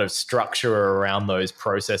a lot of structure around those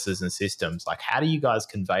processes and systems, how do you guys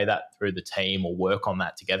convey that through the team or work on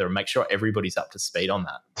that together and make sure everybody's up to speed on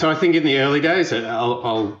that? So I think in the early days,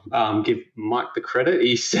 I'll give Mike the credit.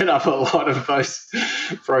 He set up a lot of those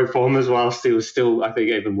pro formas whilst he was still, I think,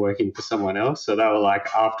 even working for someone else. So they were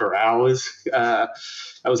after hours. That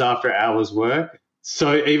was after hours work.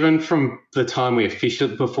 So even from the time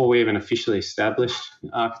before we even officially established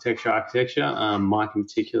architecture, Mike in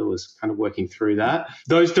particular was kind of working through that.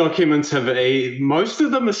 Those documents most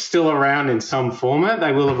of them are still around in some format.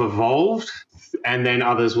 They will have evolved and then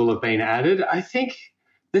others will have been added. I think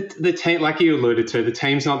the team, like you alluded to, the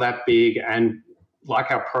team's not that big, and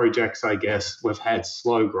like our projects, I guess, we've had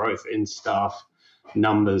slow growth in staff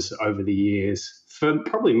numbers over the years for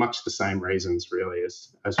probably much the same reasons, really,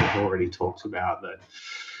 as we've already talked about. That,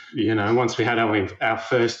 once we had our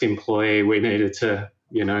first employee, we needed to,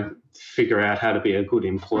 figure out how to be a good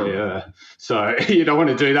employer. So you don't want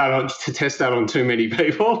to do that to test that on too many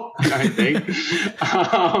people, I don't think.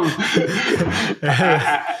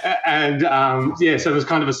 So it was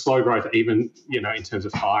kind of a slow growth, even, in terms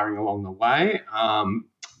of hiring along the way,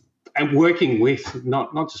 and working with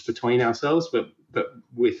not just between ourselves, but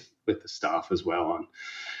with the staff as well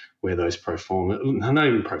where those pro forma, not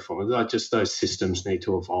even pro forma, like just those systems need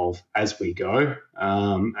to evolve as we go.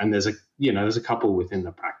 And there's a couple within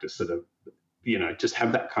the practice that are, just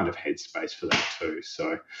have that kind of headspace for that too.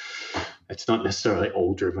 So it's not necessarily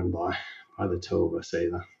all driven by the two of us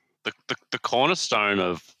either. The cornerstone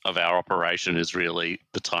of our operation is really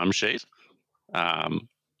the timesheet.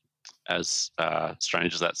 As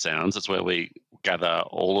strange as that sounds, it's where we gather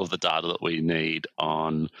all of the data that we need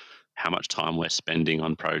on how much time we're spending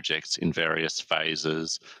on projects in various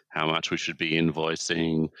phases, how much we should be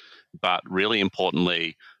invoicing, but really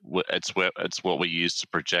importantly, it's what we use to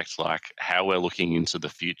project like how we're looking into the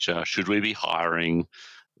future. Should we be hiring?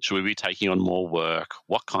 Should we be taking on more work?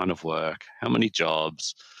 What kind of work? How many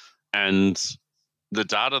jobs? And the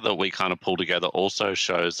data that we kind of pull together also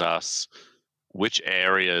shows us which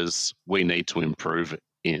areas we need to improve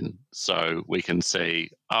in. So we can see,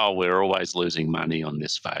 we're always losing money on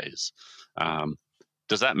this phase.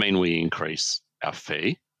 Does that mean we increase our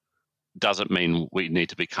fee? Does it mean we need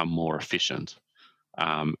to become more efficient?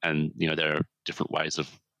 And there are different ways of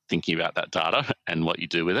thinking about that data and what you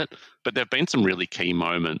do with it. But there have been some really key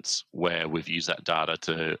moments where we've used that data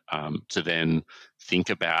to then think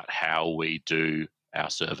about how we do our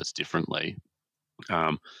service differently.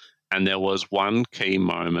 And there was one key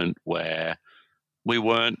moment where we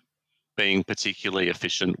weren't being particularly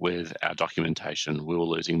efficient with our documentation. We were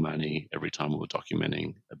losing money every time we were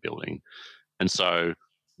documenting a building. And so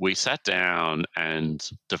we sat down and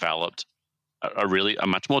developed a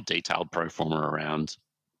much more detailed pro forma around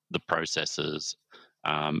the processes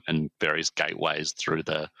and various gateways through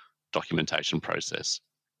the documentation process.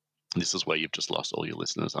 This is where you've just lost all your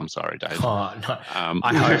listeners. I'm sorry, Dave. Oh, no.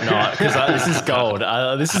 I hope not, because this is gold.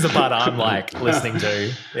 This is the part I'm listening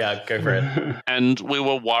to. Yeah, go for it. And we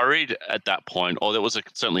were worried at that point, or there was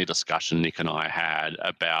certainly a discussion Nick and I had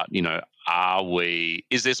about,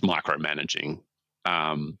 is this micromanaging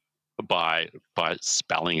by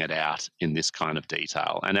spelling it out in this kind of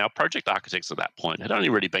detail? And our project architects at that point had only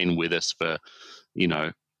really been with us for, we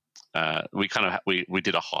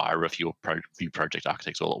did a hire of few project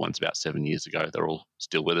architects all at once about 7 years ago. They're all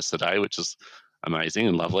still with us today, which is amazing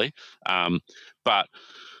and lovely. But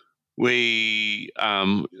we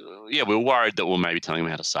were worried that we're maybe telling them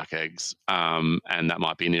how to suck eggs, and that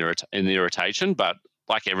might be an irritation. But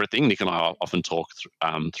like everything, Nick and I often talk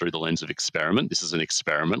through the lens of experiment. This is an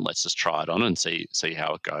experiment. Let's just try it on and see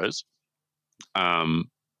how it goes.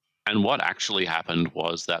 And what actually happened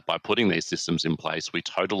was that by putting these systems in place, we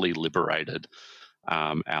totally liberated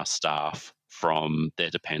our staff from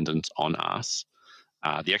their dependence on us.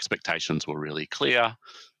 The expectations were really clear.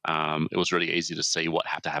 It was really easy to see what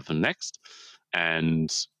had to happen next.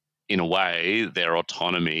 And in a way, their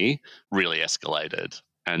autonomy really escalated.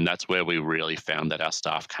 And that's where we really found that our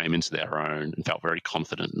staff came into their own and felt very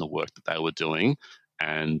confident in the work that they were doing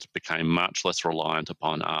and became much less reliant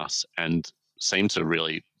upon us and seemed to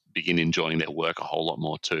really begin enjoying their work a whole lot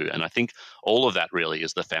more too. And I think all of that really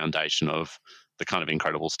is the foundation of the kind of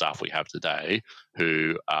incredible staff we have today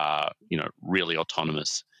who are, really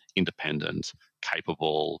autonomous, independent,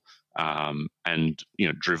 capable, and,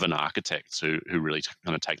 driven architects who really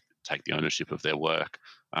kind of take the ownership of their work.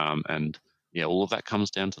 And all of that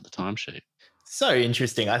comes down to the timesheet. So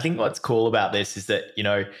interesting. I think what's cool about this is that,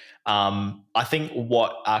 I think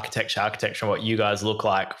what architecture, what you guys look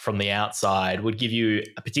like from the outside would give you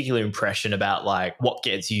a particular impression about like what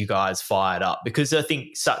gets you guys fired up, because I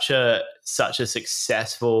think such a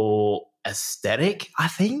successful aesthetic, I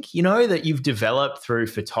think, that you've developed through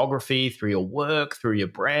photography, through your work, through your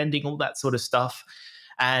branding, all that sort of stuff.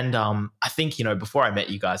 And I think, before I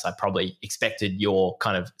met you guys, I probably expected your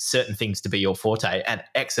kind of certain things to be your forte, and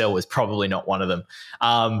Excel was probably not one of them.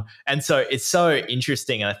 And so it's so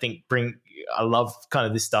interesting. And I think I love kind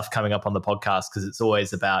of this stuff coming up on the podcast because it's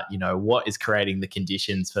always about, what is creating the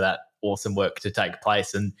conditions for that awesome work to take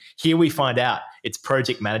place. And here we find out it's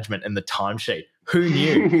project management and the timesheet. Who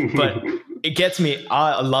knew? But it gets me.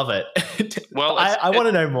 I love it. Well, I want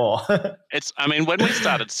to know more. When we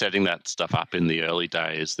started setting that stuff up in the early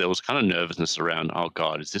days, there was kind of nervousness around, oh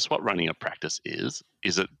God, is this what running a practice is?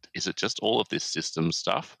 Is it just all of this system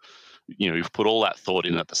stuff? You've put all that thought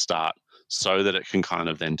in at the start so that it can kind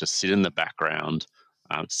of then just sit in the background,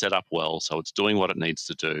 set up well, so it's doing what it needs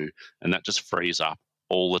to do. And that just frees up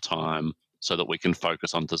all the time so that we can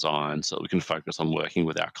focus on design, so that we can focus on working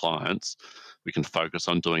with our clients. We can focus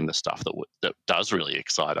on doing the stuff that does really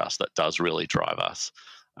excite us, that does really drive us.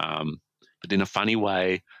 But in a funny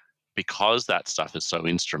way, because that stuff is so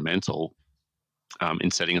instrumental in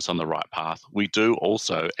setting us on the right path, we do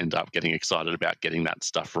also end up getting excited about getting that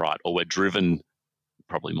stuff right, or we're driven,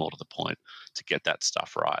 probably more to the point, to get that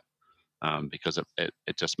stuff right. because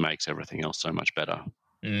it just makes everything else so much better.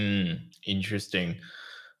 Interesting.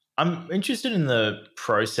 I'm interested in the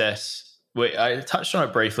process. I touched on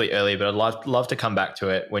it briefly earlier, but I'd love to come back to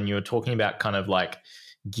it when you were talking about kind of like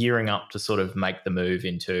gearing up to sort of make the move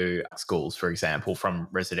into schools, for example, from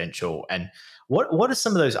residential. And what are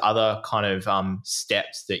some of those other kind of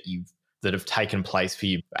steps that have taken place for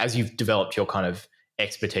you as you've developed your kind of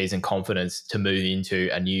expertise and confidence to move into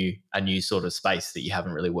a new sort of space that you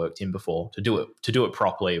haven't really worked in before, to do it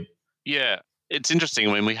properly? Yeah, it's interesting.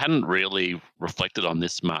 I mean, we hadn't really reflected on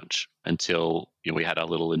this much until we had our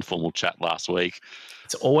little informal chat last week.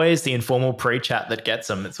 It's always the informal pre-chat that gets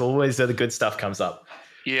them. It's always where the good stuff comes up.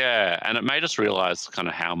 Yeah, and it made us realise kind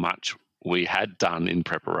of how much we had done in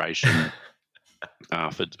preparation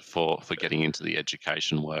for getting into the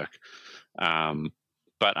education work.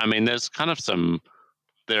 But I mean, there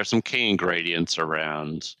are some key ingredients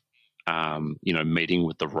around, meeting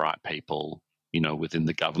with the right people, within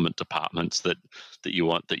the government departments that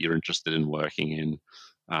you're interested in working in.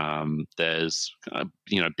 There's,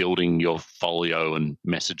 building your folio and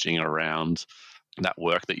messaging around that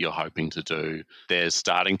work that you're hoping to do. There's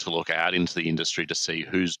starting to look out into the industry to see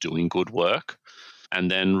who's doing good work.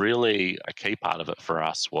 And then really a key part of it for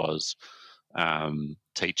us was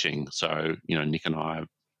teaching. So, Nick and I have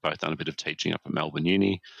both done a bit of teaching up at Melbourne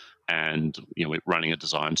Uni, and we're running a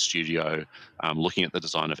design studio, looking at the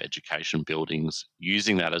design of education buildings,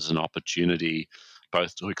 using that as an opportunity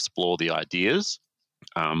both to explore the ideas,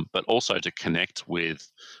 but also to connect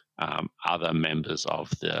with other members of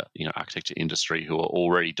the architecture industry who are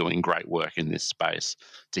already doing great work in this space,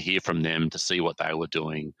 to hear from them, to see what they were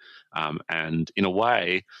doing, and in a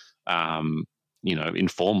way,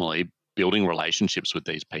 informally building relationships with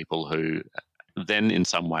these people who then in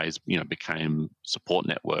some ways became support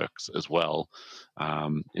networks as well,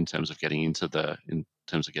 in terms of getting into the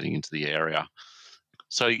area.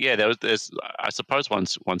 So yeah, there's I suppose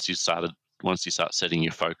once you start setting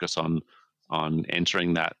your focus on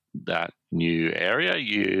entering that new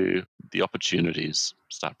area, the opportunities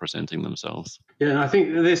start presenting themselves. Yeah, and I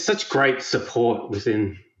think there's such great support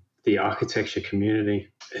within the architecture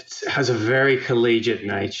community. It has a very collegiate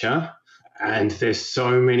nature, and there's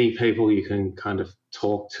so many people you can kind of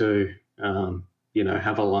talk to,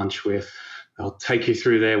 have a lunch with. They'll take you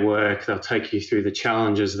through their work. They'll take you through the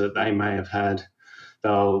challenges that they may have had.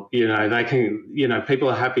 People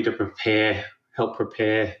are happy to help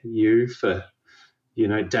prepare you for,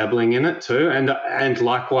 dabbling in it too. And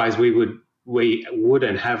likewise, we would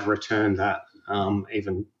and have returned that,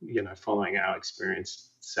 even, following our experience,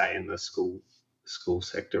 say, in the school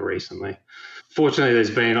sector recently. Fortunately, there's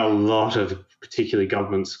been a lot of particularly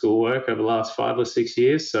government schoolwork over the last 5 or 6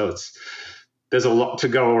 years, so there's a lot to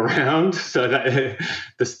go around. So that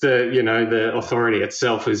the authority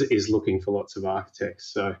itself is looking for lots of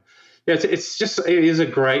architects. So yeah, it is a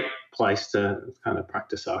great place to kind of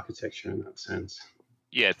practice architecture in that sense.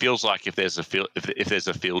 Yeah, it feels like if there's a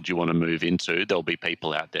field you want to move into, there'll be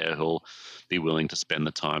people out there who'll be willing to spend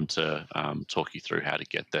the time to talk you through how to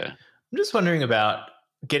get there. I'm just wondering about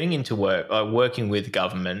getting into work, working with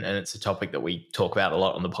government, and it's a topic that we talk about a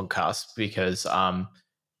lot on the podcast because,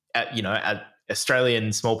 at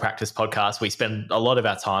Australian Small Practice Podcast, we spend a lot of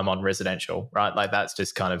our time on residential, right? Like that's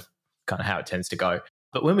just kind of how it tends to go.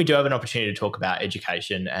 But when we do have an opportunity to talk about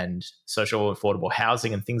education and social affordable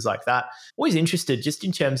housing and things like that, always interested just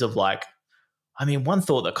in terms of one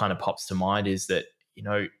thought that kind of pops to mind is that,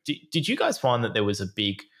 did you guys find that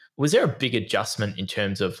was there a big adjustment in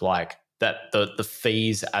terms of that the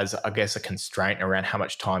fees as, I guess, a constraint around how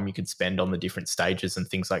much time you could spend on the different stages and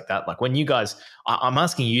things like that? Like when you guys, I'm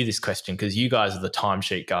asking you this question because you guys are the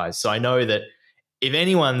timesheet guys. So I know that if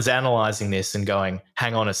anyone's analyzing this and going,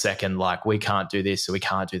 hang on a second, we can't do this or we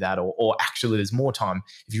can't do that, or actually there's more time.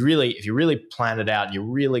 If you really plan it out and you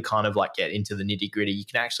really kind of get into the nitty gritty, you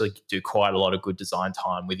can actually do quite a lot of good design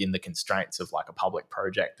time within the constraints of a public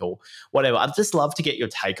project or whatever. I'd just love to get your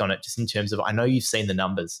take on it just in terms of, I know you've seen the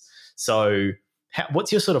numbers. So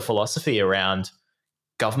what's your sort of philosophy around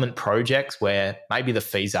government projects where maybe the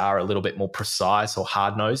fees are a little bit more precise or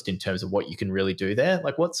hard-nosed in terms of what you can really do there?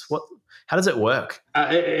 How does it work?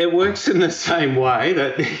 It works in the same way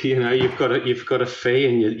that, you've got a fee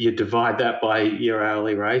and you divide that by your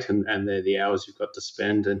hourly rate and they're the hours you've got to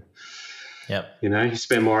spend. And, you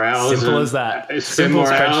spend more hours. Simple as that. Spend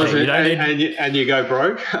more hours and you go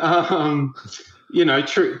broke.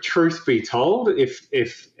 Truth be told,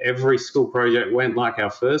 if every school project went like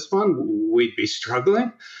our first one, we'd be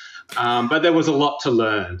struggling. But there was a lot to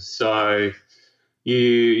learn. So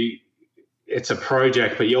it's a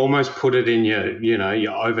project, but you almost put it in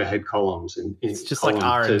your overhead columns. It's just like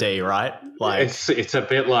R&D, right? Like it's a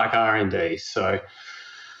bit like R&D. So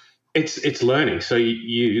it's learning. So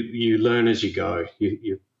you learn as you go.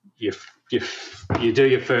 You do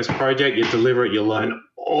your first project, you deliver it, you learn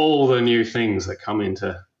all the new things that come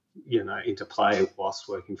into play whilst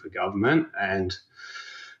working for government,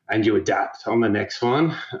 and you adapt on the next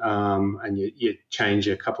one, and you change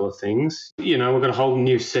a couple of things. We've got a whole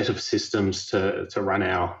new set of systems to run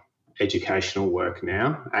our educational work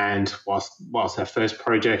now. And whilst our first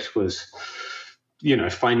project was,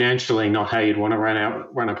 financially not how you'd want to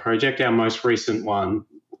run a project, our most recent one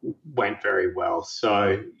went very well.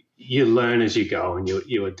 So you learn as you go, and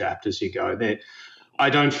you adapt as you go. I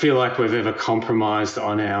don't feel like we've ever compromised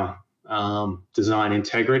on our design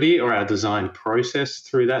integrity or our design process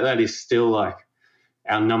through that. That is still like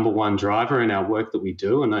our number one driver in our work that we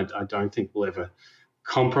do, and I don't think we'll ever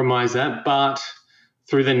compromise that. But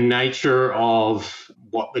through the nature of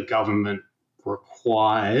what the government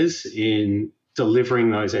requires in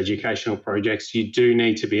delivering those educational projects, you do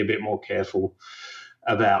need to be a bit more careful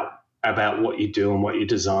about what you do and what you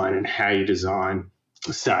design and how you design.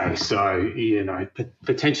 So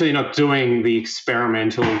potentially not doing the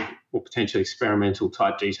experimental or potentially experimental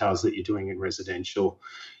type details that you're doing in residential.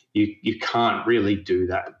 You can't really do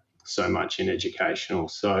that so much in educational.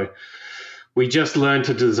 So we just learn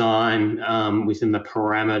to design within the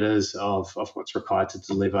parameters of what's required to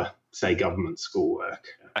deliver, say, government schoolwork.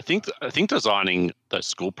 I think designing those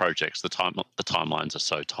school projects, the timelines are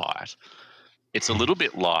so tight. It's a little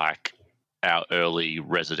bit like our early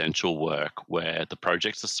residential work where the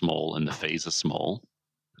projects are small and the fees are small,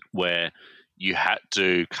 where you had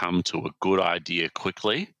to come to a good idea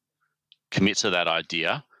quickly, commit to that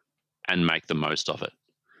idea, and make the most of it.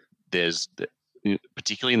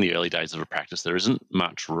 Particularly in the early days of a practice, there isn't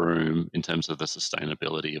much room in terms of the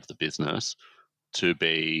sustainability of the business to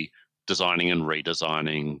be designing and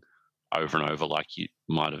redesigning over and over like you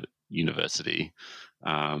might have at university.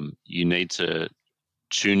 You need to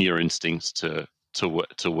tune your instincts to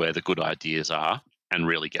where the good ideas are and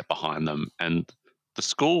really get behind them. And the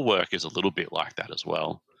school work is a little bit like that as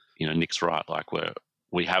well. Nick's right. Like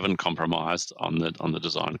we haven't compromised on the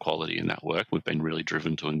design quality in that work. We've been really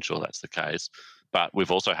driven to ensure that's the case, but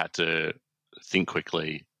we've also had to think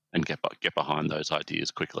quickly and get behind those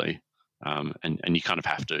ideas quickly. And you kind of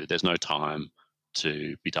have to. There's no time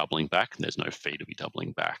to be doubling back, and there's no fee to be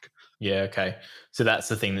doubling back. Yeah, okay. So that's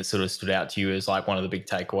the thing that sort of stood out to you as like one of the big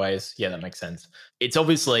takeaways. Yeah, that makes sense. It's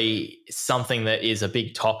obviously something that is a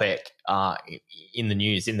big topic in the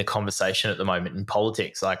news, in the conversation at the moment in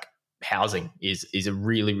politics. Like housing is a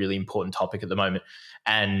really, really important topic at the moment.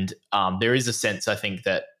 And there is a sense, I think,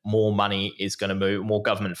 that more money is going to move, more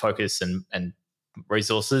government focus and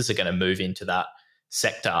resources are going to move into that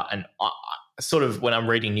sector. And sort of when I'm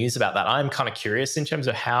reading news about that, I'm kind of curious in terms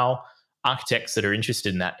of how architects that are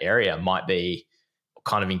interested in that area might be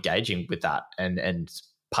kind of engaging with that and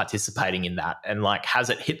participating in that. And like,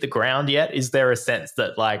 has it hit the ground yet? Is there a sense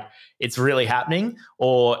that like it's really happening,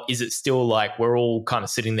 or is it still like we're all kind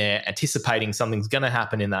of sitting there anticipating something's going to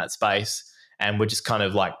happen in that space and we're just kind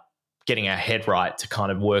of like getting our head right to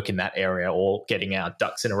kind of work in that area or getting our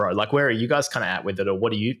ducks in a row? Like, where are you guys kind of at with it, or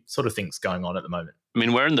what do you sort of think's going on at the moment? I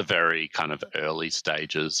mean, we're in the very kind of early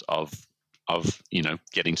stages of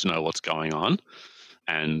getting to know what's going on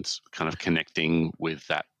and kind of connecting with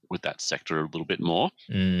that sector a little bit more.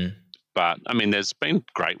 But I mean, there's been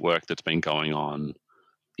great work that's been going on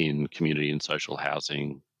in community and social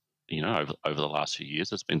housing, over the last few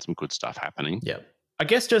years. There's been some good stuff happening. Yeah. I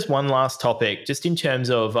guess just one last topic, just in terms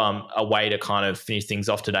of a way to kind of finish things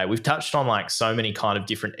off today. We've touched on like so many kind of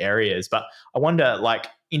different areas, but I wonder, like,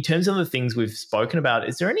 in terms of the things we've spoken about,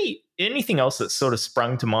 is there anything else that's sort of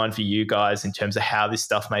sprung to mind for you guys in terms of how this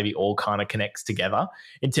stuff maybe all kind of connects together?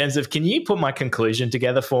 In terms of, can you put my conclusion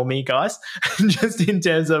together for me, guys? Just in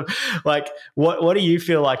terms of like, what do you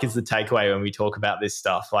feel like is the takeaway when we talk about this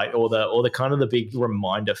stuff? Like, or the kind of the big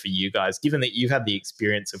reminder for you guys, given that you've had the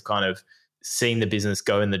experience of kind of seeing the business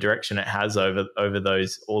go in the direction it has over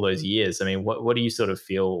all those years. I mean, what do you sort of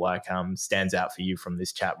feel like stands out for you from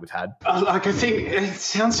this chat we've had? Like, I think it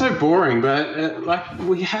sounds so boring, but like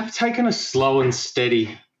we have taken a slow and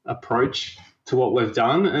steady approach to what we've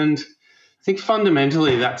done, and I think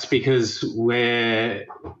fundamentally that's because we're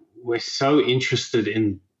so interested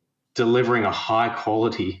in delivering a high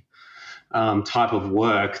quality type of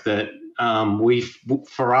work that we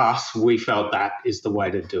felt that is the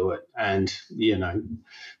way to do it, and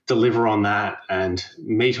deliver on that and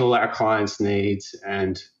meet all our clients' needs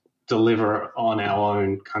and deliver on our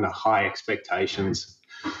own kind of high expectations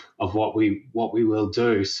what we will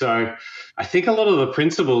do. So I think a lot of the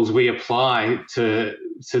principles we apply to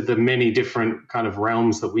the many different kind of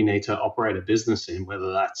realms that we need to operate a business in,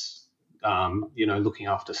 whether that's looking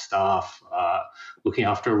after staff, looking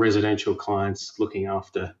after residential clients, looking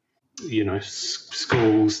after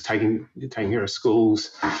schools, taking care of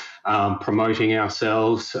schools, promoting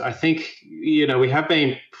ourselves. I think we have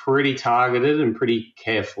been pretty targeted and pretty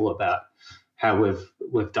careful about how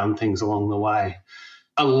we've done things along the way.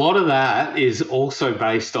 A lot of that is also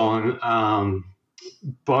based on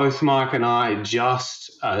both Mike and I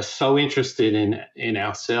just so interested in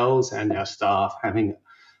ourselves and our staff having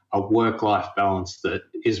a work-life balance that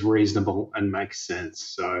is reasonable and makes sense.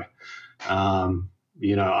 So,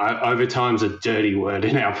 overtime's a dirty word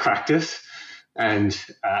in our practice, and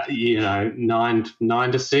 9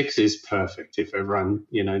 to 6 is perfect if everyone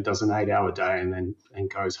does an 8-hour day and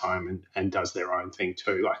goes home and does their own thing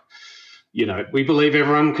too. We believe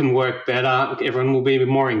everyone can work better. Everyone will be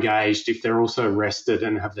more engaged if they're also rested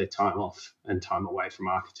and have their time off and time away from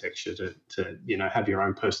architecture to have your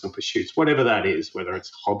own personal pursuits, whatever that is, whether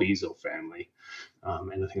it's hobbies or family,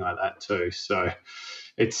 anything like that too. So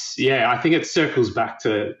I think it circles back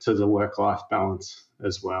to the work-life balance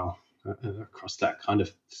as well across that kind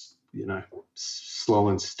of, slow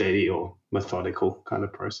and steady or methodical kind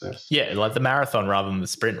of process. Yeah, like the marathon rather than the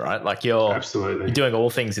sprint, right? Like you're doing all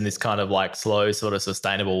things in this kind of like slow, sort of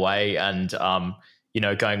sustainable way, and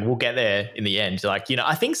going, we'll get there in the end. Like,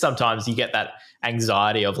 I think sometimes you get that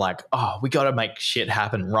anxiety of like, oh, we got to make shit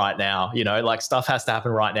happen right now. Like stuff has to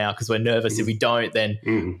happen right now because we're nervous. If we don't, then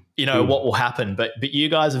what will happen? But you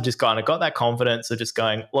guys have just kind of got that confidence of just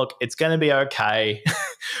going, look, it's going to be okay.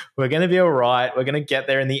 We're going to be all right. We're going to get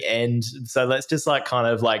there in the end. So let's just like kind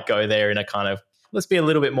of like go there in a kind of, let's be a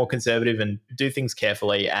little bit more conservative and do things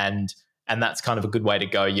carefully. And that's kind of a good way to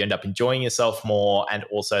go. You end up enjoying yourself more. And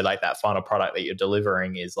also like that final product that you're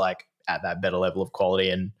delivering is like at that better level of quality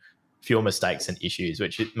and fewer mistakes and issues,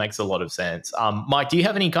 which it makes a lot of sense. Mike, do you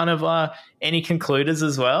have any kind of any concluders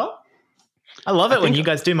as well? I love it when you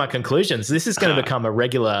guys do my conclusions. This is going to become a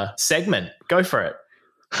regular segment. Go for it.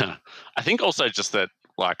 I think also just that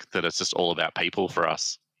it's just all about people for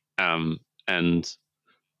us. And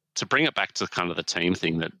to bring it back to kind of the team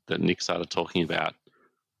thing that Nick started talking about,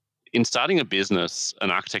 in starting a business,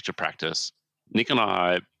 an architecture practice, Nick and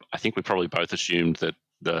I think we probably both assumed that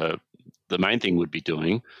the main thing we'd be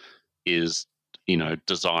doing is,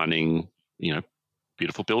 designing,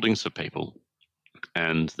 beautiful buildings for people.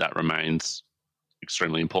 And that remains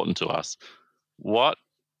extremely important to us. What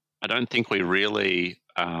I don't think we really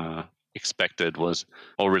expected was,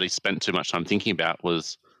 or really spent too much time thinking about,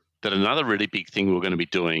 was that another really big thing we were going to be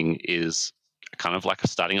doing is kind of like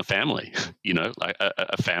starting a family, like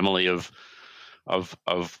a family of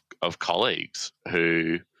colleagues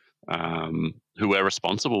who we're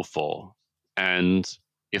responsible for. And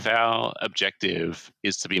if our objective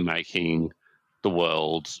is to be making the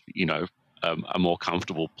world, a more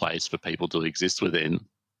comfortable place for people to exist within,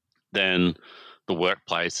 then the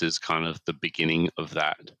workplace is kind of the beginning of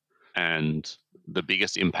that. And the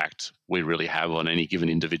biggest impact we really have on any given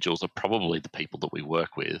individuals are probably the people that we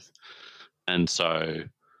work with. And so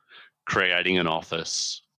creating an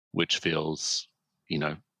office which feels,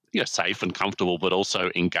 safe and comfortable, but also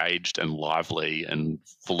engaged and lively and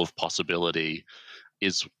full of possibility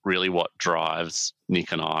is really what drives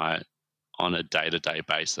Nick and I on a day-to-day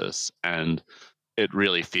basis. And it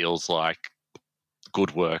really feels like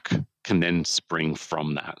good work can then spring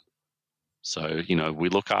from that. So, we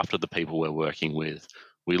look after the people we're working with.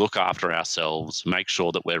 We look after ourselves, make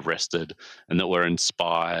sure that we're rested and that we're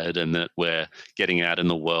inspired and that we're getting out in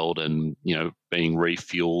the world and, being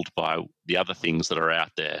refueled by the other things that are out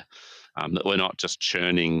there, that we're not just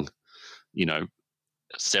churning,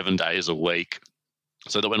 7 days a week,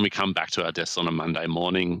 so that when we come back to our desks on a Monday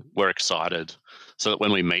morning, we're excited, so that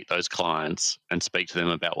when we meet those clients and speak to them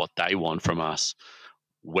about what they want from us,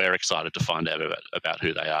 we're excited to find out about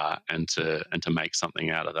who they are and to make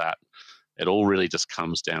something out of that. It all really just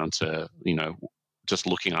comes down to, just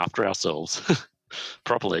looking after ourselves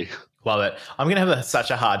properly. Love it. I'm going to have such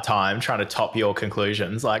a hard time trying to top your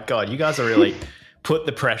conclusions. Like, God, you guys are really put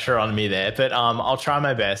the pressure on me there, but I'll try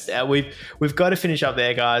my best. We've got to finish up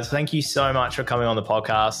there, guys. Thank you so much for coming on the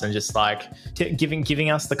podcast and just like giving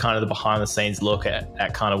us the kind of the behind the scenes look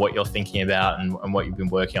at kind of what you're thinking about and what you've been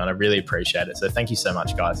working on. I really appreciate it. So thank you so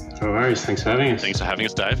much, guys. No worries. Thanks for having us. Thanks for having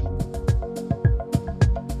us, Dave.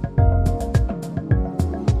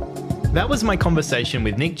 That was my conversation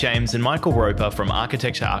with Nick James and Michael Roper from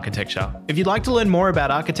Architecture Architecture. If you'd like to learn more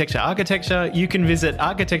about Architecture, you can visit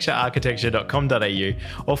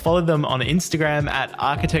architecturearchitecture.com.au or follow them on Instagram at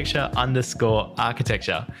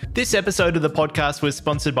architecture_architecture. This episode of the podcast was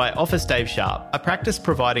sponsored by Office Dave Sharp, a practice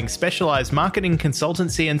providing specialised marketing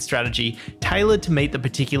consultancy and strategy tailored to meet the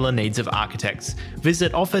particular needs of architects.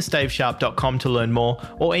 Visit officedavesharp.com to learn more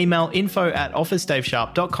or email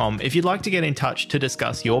info@officedavesharp.com if you'd like to get in touch to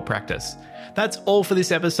discuss your practice. That's all for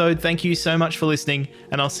this episode. Thank you so much for listening,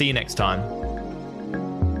 and I'll see you next time.